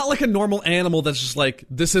a normal animal that's just like,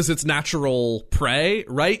 this is its natural prey,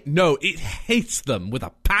 right? No, it hates them with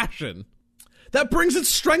a passion. That brings its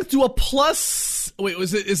strength to a plus... Wait,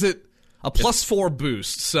 is it a +4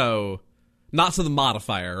 boost, so... Not to the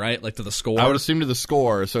modifier, right? Like to the score. I would assume to the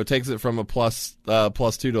score, so it takes it from a +2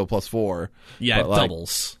 to a +4. Yeah, it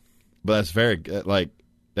doubles. But that's very good. Like,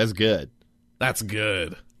 that's good. That's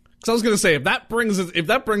good. Because I was gonna say if that brings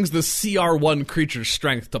the CR1 creature's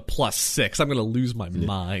strength to +6, I'm gonna lose my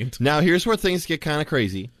mind. Now here's where things get kind of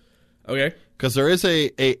crazy. Okay. Because there is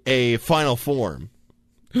a final form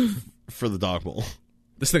for the Dogmole.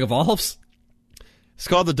 This thing evolves? It's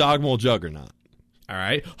called the Dogmole Juggernaut. All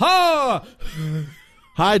right. Ha!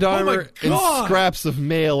 Hide armor and scraps of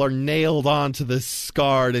mail are nailed onto this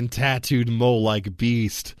scarred and tattooed mole-like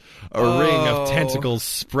beast. A ring of tentacles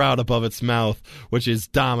sprout above its mouth, which is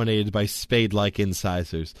dominated by spade-like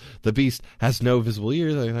incisors. The beast has no visible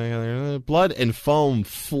ears. Blood and foam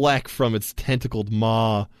fleck from its tentacled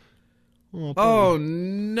maw. Oh,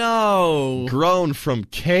 no. Grown from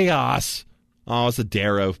chaos. Oh, it's a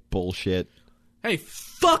Darrow bullshit. Hey,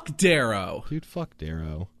 fuck Darrow. Dude, fuck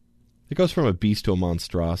Darrow. It goes from a beast to a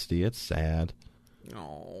monstrosity. It's sad.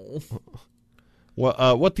 Oh.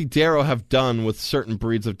 Well, what the Darrow have done with certain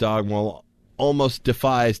breeds of dogmole almost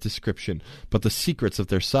defies description, but the secrets of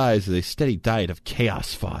their size is a steady diet of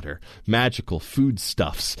chaos fodder, magical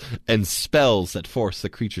foodstuffs, and spells that force the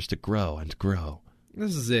creatures to grow and grow.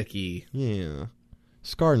 This is icky. Yeah.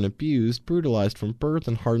 Scarred and abused, brutalized from birth,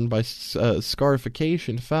 and hardened by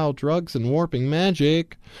scarification, foul drugs, and warping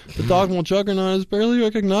magic, the dogmal juggernaut is barely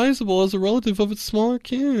recognizable as a relative of its smaller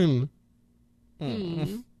kin.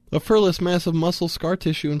 A furless mass of muscle, scar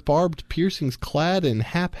tissue, and barbed piercings clad in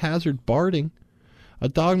haphazard barding. A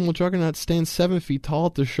dogmal juggernaut stands 7 feet tall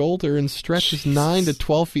at the shoulder and stretches 9 to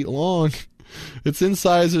 12 feet long. Its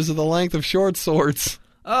incisors are the length of short swords.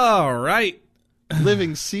 All right.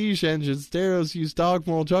 Living siege engines. Darrows use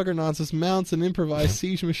dogmal juggernauts as mounts and improvised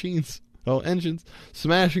siege machines. Engines,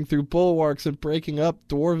 smashing through bulwarks and breaking up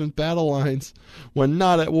dwarven battle lines. When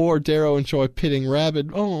not at war, Darrow enjoy pitting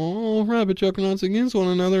rabid juggernauts against one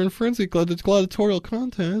another in frenzied gladiatorial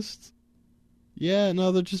contests. Yeah,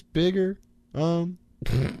 no, they're just bigger. With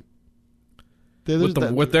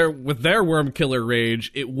their worm killer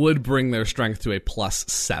rage, it would bring their strength to a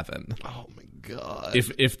 +7. Oh my god!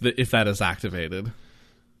 If that is activated.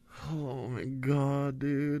 Oh my god,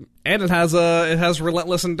 dude! And it has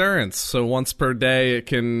relentless endurance. So once per day, it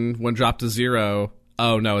can, when dropped to 0.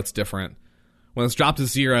 Oh no, it's different. When it's dropped to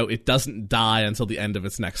 0, it doesn't die until the end of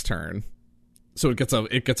its next turn. So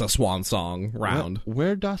it gets a swan song round.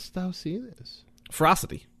 Where dost thou see this?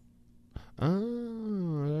 Ferocity. Oh,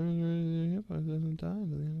 it doesn't die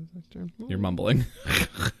until the end of its next turn. You're mumbling.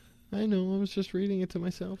 I know, I was just reading it to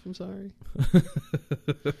myself. I'm sorry.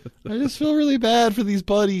 I just feel really bad for these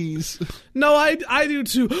buddies. No, I do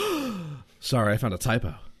too. Sorry, I found a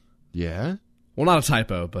typo. Yeah? Well, not a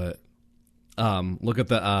typo, but look at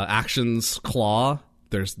the actions claw.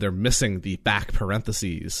 They're missing the back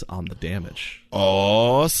parentheses on the damage.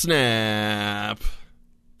 Oh, snap.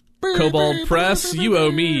 Kobold Press, you owe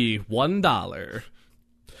me $1.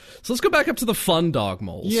 So let's go back up to the fun dog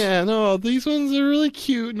moles. Yeah, no, these ones are really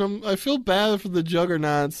cute, and I feel bad for the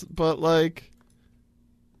juggernauts, but like,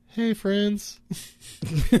 hey, friends.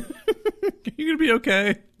 You're gonna be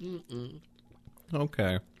okay.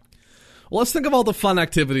 Okay. Well, let's think of all the fun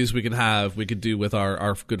activities we could do with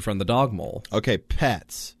our good friend the dog mole. Okay,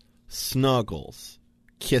 pets, snuggles,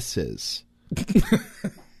 kisses,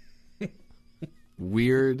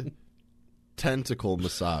 weird tentacle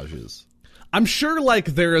massages. I'm sure, like,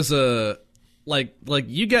 there is a, like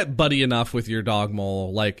you get buddy enough with your dog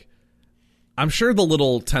mole, like, I'm sure the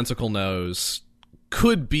little tentacle nose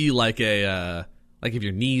could be like a, like if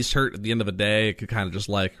your knees hurt at the end of a day, it could kind of just,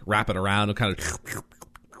 like, wrap it around and kind of...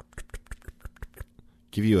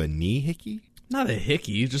 Give you a knee hickey? Not a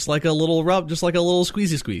hickey, just like a little rub, just like a little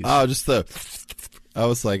squeezy squeeze. Oh, just the... I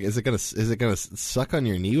was like, is it gonna suck on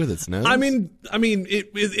your knee with its nose? I mean, it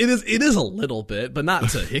is a little bit, but not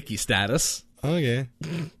to hickey status. Okay,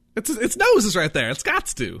 its nose is right there. It's got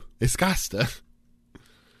to. It's got to.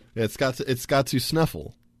 Yeah, it's got to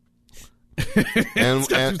snuffle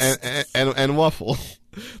and waffle.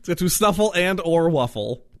 It's got to snuffle and or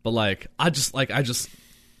waffle. But like, I just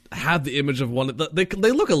have the image of one.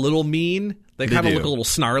 They look a little mean. They kind of look a little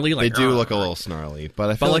snarly. Like, they do look a little snarly,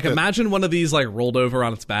 but I feel like imagine one of these like rolled over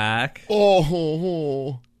on its back.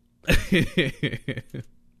 Oh.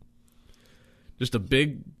 Just a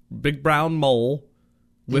big brown mole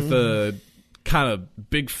with a kind of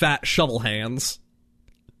big fat shovel hands.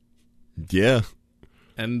 Yeah.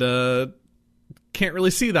 And can't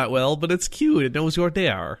really see that well, but it's cute. It knows you're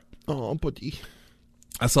there. Oh, buddy.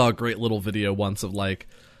 I saw a great little video once of like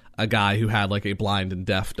a guy who had like a blind and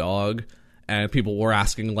deaf dog, and people were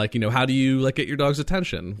asking like, how do you like get your dog's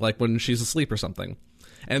attention, like when she's asleep or something?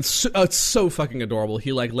 And it's so fucking adorable.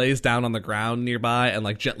 He like lays down on the ground nearby and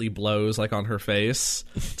like gently blows like on her face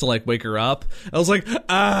to like wake her up. I was like,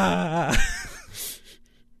 ah.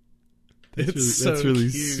 That's really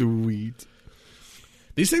sweet.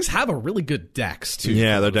 These things have a really good dex too.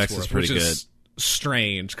 Yeah, their dex is pretty good.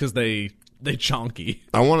 Strange because they chonky.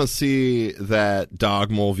 I want to see that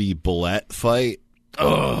Dog Mole v Bullet fight.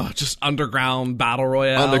 Ugh, just underground battle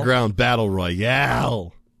royale. Underground battle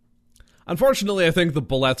royale. Unfortunately, I think the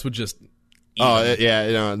bullets would just eat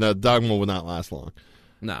them. The dog mole would not last long.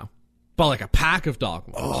 No. But like a pack of dog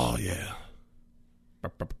moles. Oh, yeah.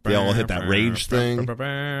 They all hit that rage thing.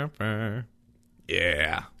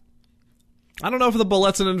 Yeah. I don't know if the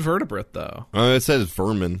bullet's an invertebrate, though. It says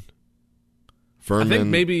vermin. I think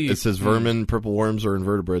maybe... It says vermin, purple worms, or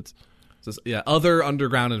invertebrates. It says, other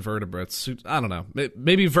underground invertebrates. I don't know.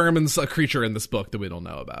 Maybe vermin's a creature in this book that we don't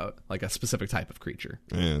know about. Like a specific type of creature.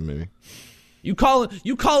 Yeah, maybe. You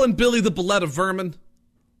calling Billy the Bullet a vermin?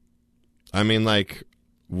 I mean, like,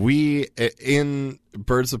 we, in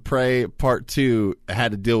Birds of Prey Part 2,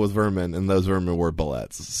 had to deal with vermin, and those vermin were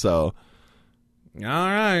bullets. So, all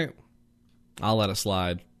right, I'll let it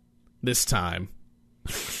slide this time.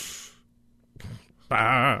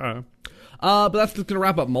 But that's gonna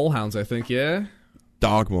wrap up Molehounds, I think. Yeah.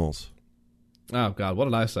 Dog moles. Oh God, what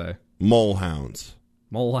did I say? Molehounds.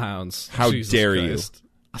 Molehounds. How Jesus dare Christ.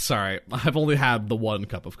 You? Sorry, I've only had the one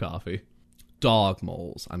cup of coffee. Dog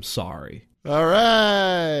moles. I'm sorry. All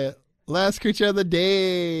right. Last creature of the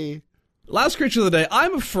day. Last creature of the day.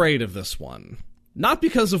 I'm afraid of this one. Not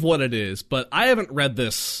because of what it is, but I haven't read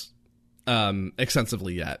this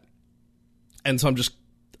extensively yet. And so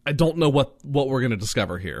I don't know what we're going to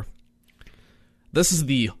discover here. This is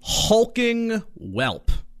the hulking whelp.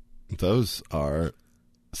 Those are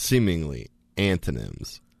seemingly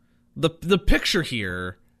antonyms. The picture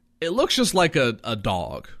here, it looks just like a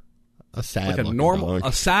dog. A sad like a normal dog.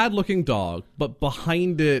 A sad looking dog, but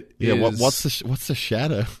behind it is what's the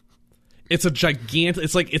shadow? It's a gigantic,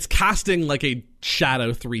 it's casting like a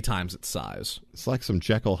shadow 3 times its size. It's like some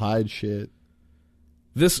Jekyll Hyde shit.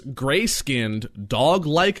 This gray-skinned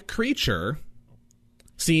dog-like creature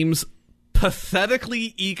seems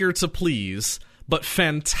pathetically eager to please, but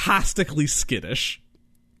fantastically skittish.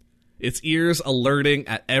 Its ears alerting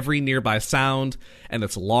at every nearby sound, and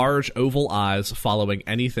its large oval eyes following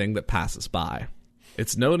anything that passes by.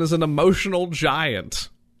 It's known as an emotional giant.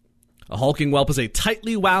 A hulking whelp is a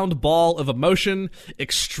tightly wound ball of emotion,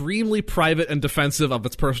 extremely private and defensive of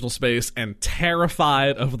its personal space, and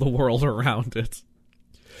terrified of the world around it.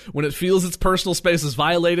 When it feels its personal space is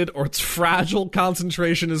violated or its fragile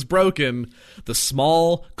concentration is broken, the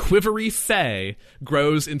small, quivery fae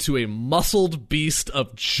grows into a muscled beast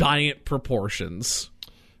of giant proportions.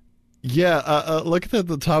 Yeah, look at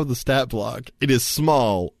the top of the stat block. It is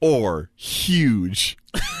small or huge.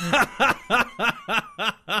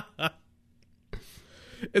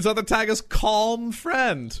 Its other tag is calm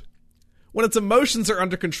friend. When its emotions are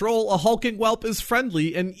under control, a hulking whelp is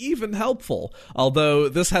friendly and even helpful, although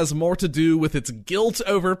this has more to do with its guilt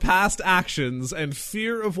over past actions and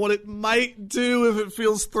fear of what it might do if it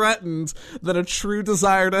feels threatened than a true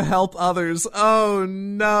desire to help others. Oh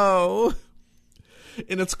no!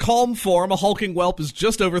 In its calm form, a hulking whelp is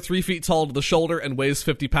just over 3 feet tall to the shoulder and weighs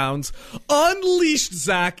 50 pounds. Unleashed,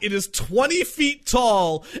 Zach, it is 20 feet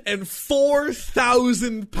tall and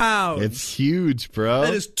 4,000 pounds. It's huge, bro.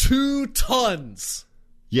 That is 2 tons.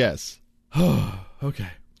 Yes. Okay.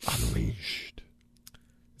 Unleashed.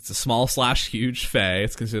 It's a small/huge fae.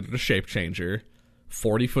 It's considered a shape changer.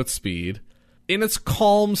 40-foot speed. In its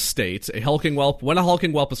calm state, when a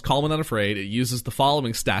hulking whelp is calm and unafraid, it uses the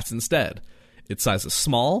following stats instead. Its size is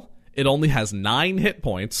small, it only has 9 hit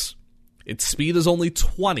points, its speed is only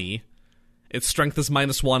 20, its strength is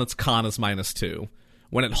 -1, its con is -2.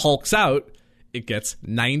 When it hulks out, it gets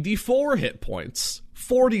 94 hit points,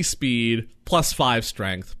 40 speed, +5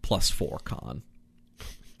 strength, +4 con.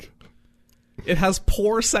 It has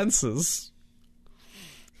poor senses.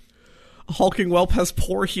 A hulking whelp has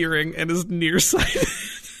poor hearing and is nearsighted.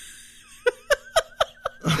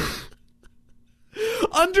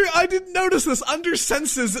 I didn't notice this. Under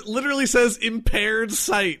senses, it literally says impaired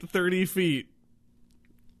sight, 30 feet.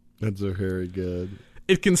 That's very good.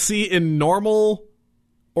 It can see in normal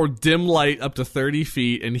or dim light up to 30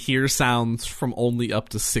 feet and hear sounds from only up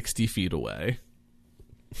to 60 feet away.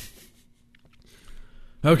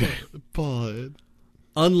 Okay. But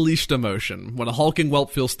Unleashed emotion. When a hulking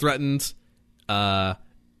whelp feels threatened,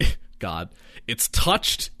 it's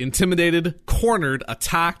touched, intimidated, cornered,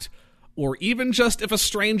 attacked, or even just if a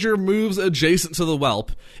stranger moves adjacent to the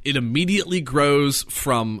whelp, it immediately grows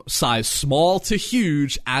from size small to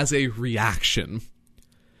huge as a reaction.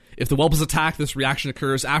 If the whelp is attacked, this reaction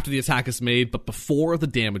occurs after the attack is made, but before the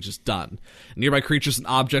damage is done. Nearby creatures and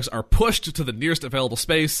objects are pushed to the nearest available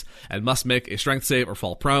space and must make a strength save or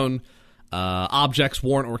fall prone. Objects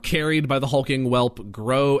worn or carried by the hulking whelp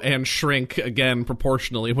grow and shrink, again,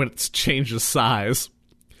 proportionally when it changes size.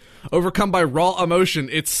 Overcome by raw emotion,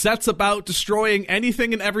 it sets about destroying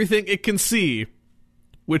anything and everything it can see,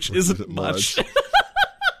 which isn't much.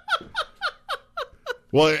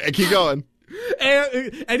 Well, keep going.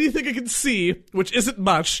 And anything it can see, which isn't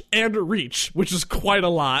much, and reach, which is quite a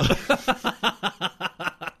lot.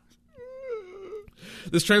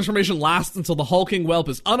 This transformation lasts until the hulking whelp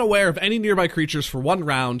is unaware of any nearby creatures for 1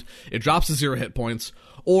 round, it drops to 0 hit points,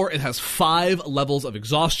 or it has 5 levels of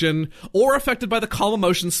exhaustion, or affected by the Calm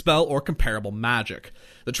Emotion spell or comparable magic.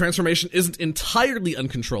 The transformation isn't entirely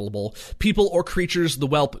uncontrollable. People or creatures the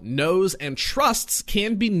whelp knows and trusts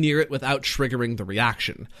can be near it without triggering the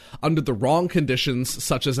reaction. Under the wrong conditions,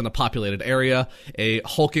 such as in a populated area, a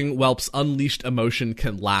hulking whelp's unleashed emotion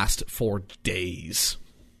can last for days.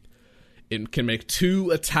 It can make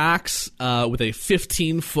 2 attacks with a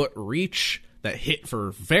 15-foot reach that hit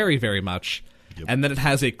for very, very much. Yep. And then it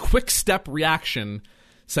has a quick step reaction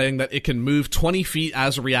saying that it can move 20 feet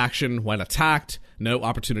as a reaction when attacked. No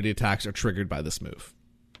opportunity attacks are triggered by this move.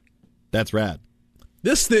 That's rad.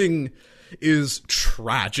 This thing is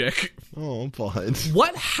tragic. Oh, bud.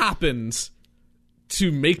 What happened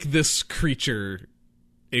to make this creature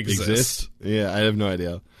exist? Yeah, I have no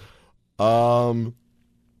idea.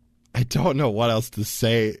 I don't know what else to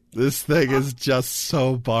say. This thing is just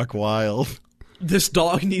so buck wild. This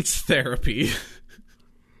dog needs therapy.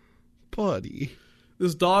 Buddy.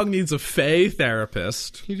 This dog needs a Fae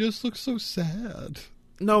therapist. He just looks so sad.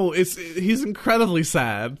 No, he's incredibly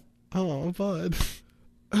sad. Oh, bud.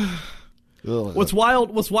 What's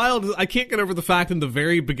wild is I can't get over the fact in the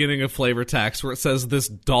very beginning of flavor text where it says this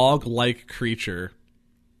dog-like creature.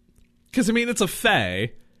 Because, I mean, it's a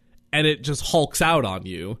Fae, and it just hulks out on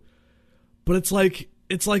you. But it's like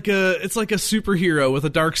a superhero with a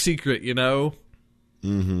dark secret, you know?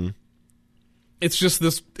 Mm-hmm. It's just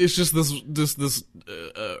this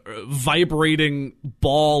vibrating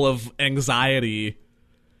ball of anxiety.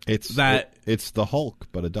 It's the Hulk,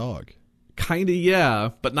 but a dog. Kinda, yeah,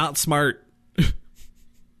 but not smart.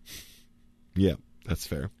 Yeah, that's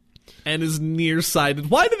fair. And is nearsighted.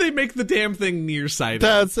 Why do they make the damn thing nearsighted?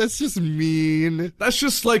 That's just mean. That's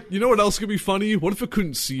just like, you know what else could be funny? What if it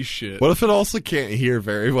couldn't see shit? What if it also can't hear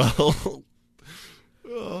very well?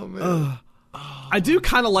 Oh man. I do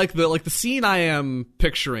kind of like the scene I am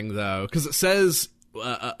picturing though, because it says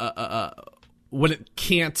when it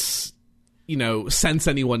can't, sense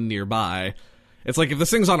anyone nearby. It's like if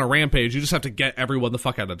this thing's on a rampage, you just have to get everyone the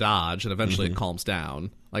fuck out of Dodge, and eventually it calms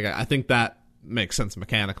down. Like I think that makes sense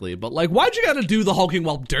mechanically, but like, why'd you gotta do the hulking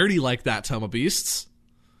whelp dirty like that, Toma Beasts?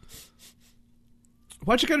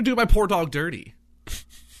 Why'd you gotta do my poor dog dirty?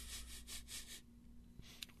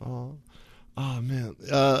 Oh man.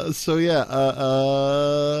 So yeah,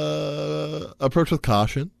 approach with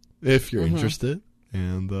caution if you're interested,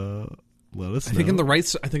 and let us know. I think in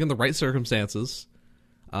the right circumstances,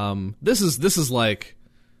 this is like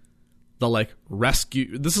the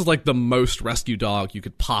rescue. This is like the most rescue dog you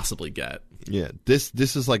could possibly get. Yeah, this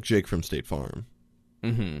is like Jake from State Farm.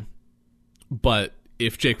 Mm-hmm. But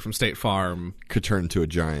if Jake from State Farm could turn into a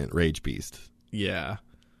giant rage beast, yeah,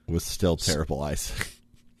 with still terrible eyes.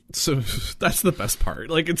 So that's the best part.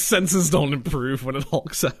 Like, its senses don't improve when it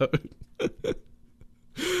hulks out.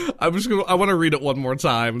 I want to read it one more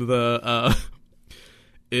time.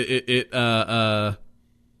 It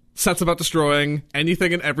sets about destroying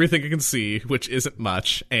anything and everything it can see, which isn't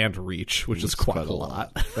much, and reach, which is quite a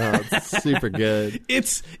lot. Oh, it's super good.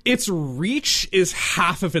 Its reach is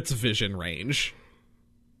half of its vision range.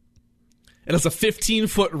 It has a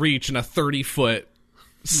 15-foot reach and a 30-foot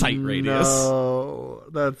sight radius. No,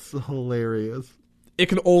 that's hilarious. It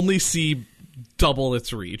can only see double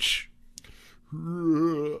its reach.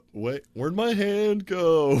 Wait, where'd my hand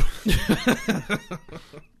go? God.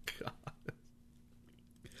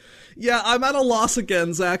 Yeah, I'm at a loss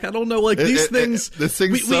again, Zach. I don't know, like, these things... This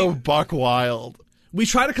thing's so buck wild. We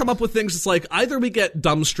try to come up with things, it's like, either we get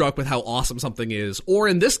dumbstruck with how awesome something is, or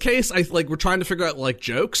in this case, we're trying to figure out, like,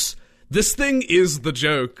 jokes. This thing is the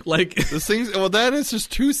joke. Like, this thing's... Well, that is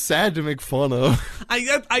just too sad to make fun of.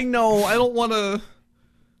 I know. I don't want to...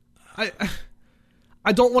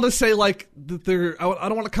 I don't want to say, like, that I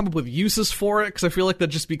don't want to come up with uses for it, because I feel like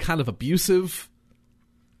that'd just be kind of abusive.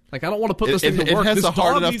 Like, I don't want to put this thing to work. This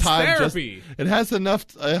dog needs therapy. It has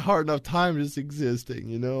a hard enough time just existing,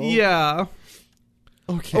 you know? Yeah.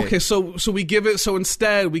 Okay, so we give it... So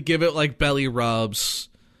instead, we give it, like, belly rubs...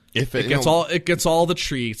 If it gets all the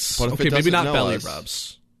treats. But if okay, maybe not belly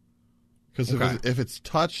rubs. Because if it's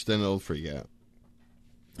touched, then it'll freak out.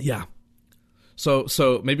 Yeah.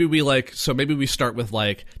 So maybe we start with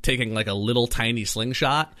like taking like a little tiny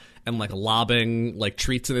slingshot and like lobbing like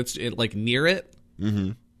treats in like near it.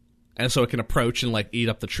 Mm-hmm. And so it can approach and like eat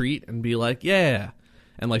up the treat and be like, yeah.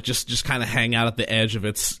 And like just kind of hang out at the edge of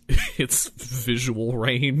its visual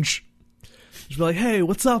range. Just be like, hey,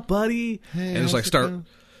 what's up, buddy? Hey, and just like start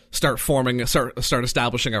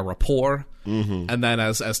establishing a rapport, mm-hmm. and then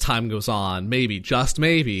as time goes on, maybe, just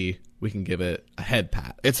maybe, we can give it a head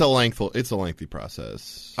pat. It's a lengthy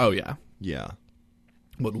process. Oh, yeah. Yeah.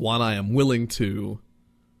 But one I am willing to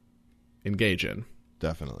engage in.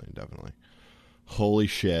 Definitely. Holy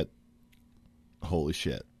shit.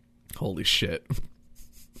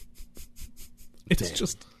 He's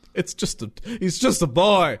just a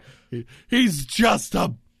boy. He's just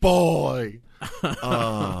a boy.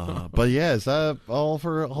 But yeah, is that all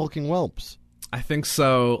for Hulking Whelps? I think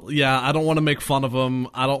so. Yeah, I don't want to make fun of him.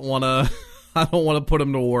 I don't want to put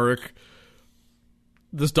him to work.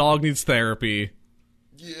 This dog needs therapy.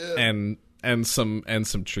 Yeah. And some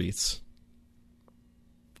treats.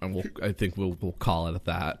 And I think we'll call it at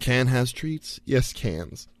that. Can has treats? Yes,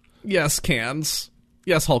 cans. Yes, cans.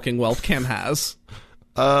 Yes, Hulking Whelp can has.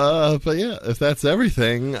 But yeah, if that's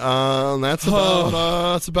everything, that's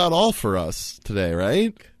about all for us today,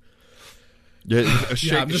 right?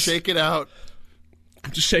 Shake it out.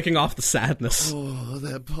 I'm just shaking off the sadness. Oh,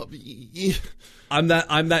 that puppy. I'm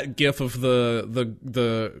that gif of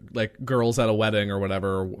the like girls at a wedding or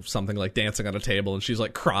whatever, or something, like dancing at a table and she's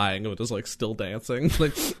like crying but just like still dancing.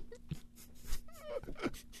 Like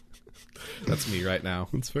that's me right now.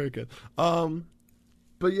 That's very good.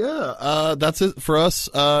 But yeah, that's it for us.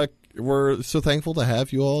 We're so thankful to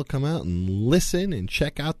have you all come out and listen and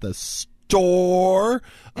check out the store.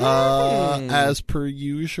 As per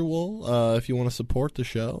usual, if you want to support the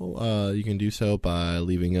show, you can do so by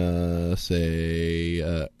leaving us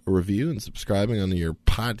a review and subscribing on your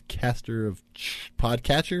podcatcher.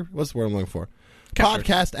 What's the word I'm looking for? Catcher.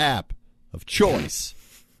 Podcast app of choice.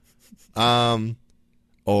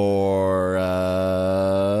 Or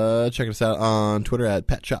check us out on Twitter at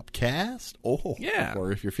PetShopCast. Oh, yeah.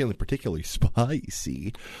 Or if you're feeling particularly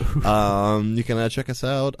spicy, you can check us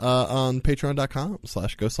out on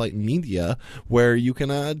patreon.com/ghostlightmedia, where you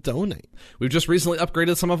can donate. We've just recently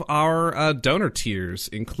upgraded some of our donor tiers,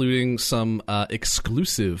 including some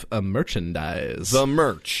exclusive merchandise. The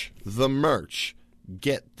merch.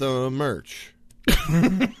 Get the merch.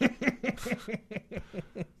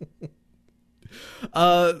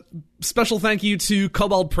 Special thank you to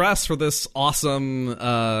Kobold Press for this awesome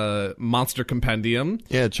monster compendium.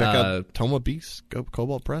 Yeah, check out Toma Beast,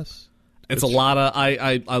 Kobold Press. It's a lot of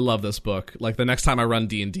I love this book. Like the next time I run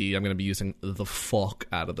D&D, I'm going to be using the fuck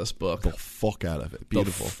out of this book. The fuck out of it.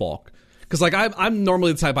 Beautiful. The fuck. Because like I'm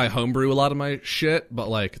normally the type I homebrew a lot of my shit, but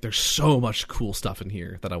like there's so much cool stuff in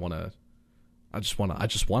here that I just wanna,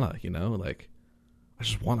 you know, like I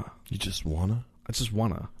just wanna. You just wanna?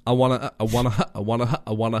 I wanna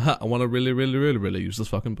really, really, really, really use this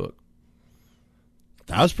fucking book.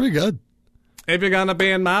 That was pretty good. If you're gonna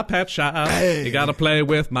be in my pet shop, you gotta play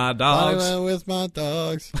with my dogs.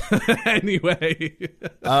 Anyway.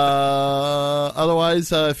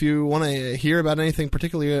 Otherwise, if you want to hear about anything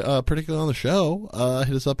particularly on the show,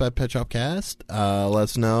 hit us up at Pet Shop Cast. Let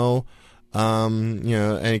us know.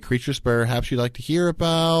 Any creatures perhaps you'd like to hear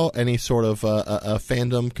about, any sort of a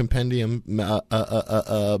fandom compendium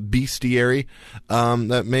bestiary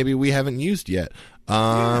that maybe we haven't used yet,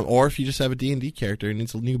 or if you just have a D&D character and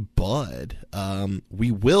needs a new bud,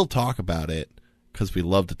 we will talk about it because we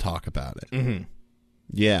love to talk about it. Mm-hmm.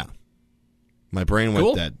 Yeah, my brain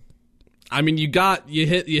went dead. I mean, you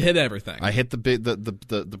hit everything. I hit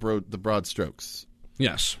the broad strokes.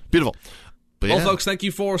 Yes, beautiful. Well, folks, thank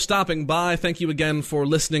you for stopping by. Thank you again for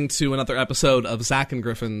listening to another episode of Zach and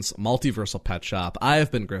Griffin's Multiversal Pet Shop. I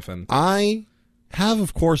have been Griffin. I have,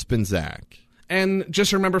 of course, been Zach. And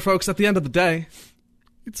just remember, folks, at the end of the day,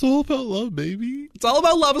 it's all about love, baby. It's all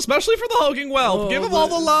about love, especially for the Hulking Whelp. Give him all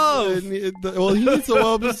the love. Well, he needs the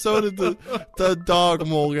love, and so did the dog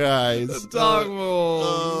mole guys. The dog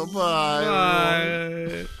mole.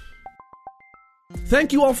 Bye.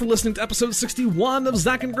 Thank you all for listening to episode 61 of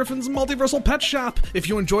Zach and Griffin's Multiversal Pet Shop. If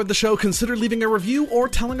you enjoyed the show, consider leaving a review or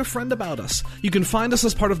telling a friend about us. You can find us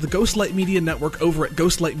as part of the Ghostlight Media Network over at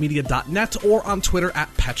ghostlightmedia.net or on Twitter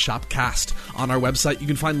at PetShopCast. On our website, you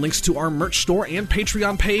can find links to our merch store and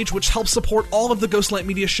Patreon page, which helps support all of the Ghostlight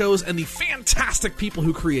Media shows and the fantastic people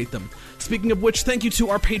who create them. Speaking of which, thank you to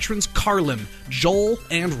our patrons Carlin, Joel,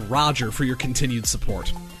 and Roger for your continued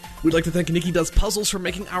support. We'd like to thank Nikki Does Puzzles for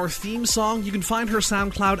making our theme song. You can find her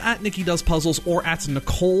SoundCloud at Nikki Does Puzzles or at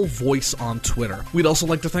Nicole Voice on Twitter. We'd also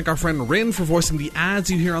like to thank our friend Rin for voicing the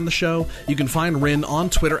ads you hear on the show. You can find Rin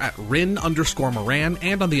on Twitter at Rin_Moran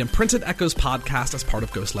and on the Imprinted Echoes podcast as part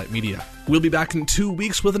of Ghostlight Media. We'll be back in 2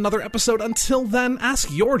 weeks with another episode. Until then,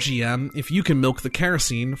 ask your GM if you can milk the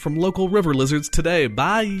kerosene from local river lizards today.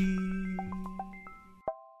 Bye!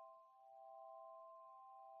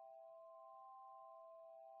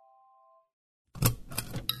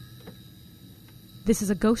 This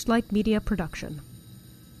is a Ghostlight Media production.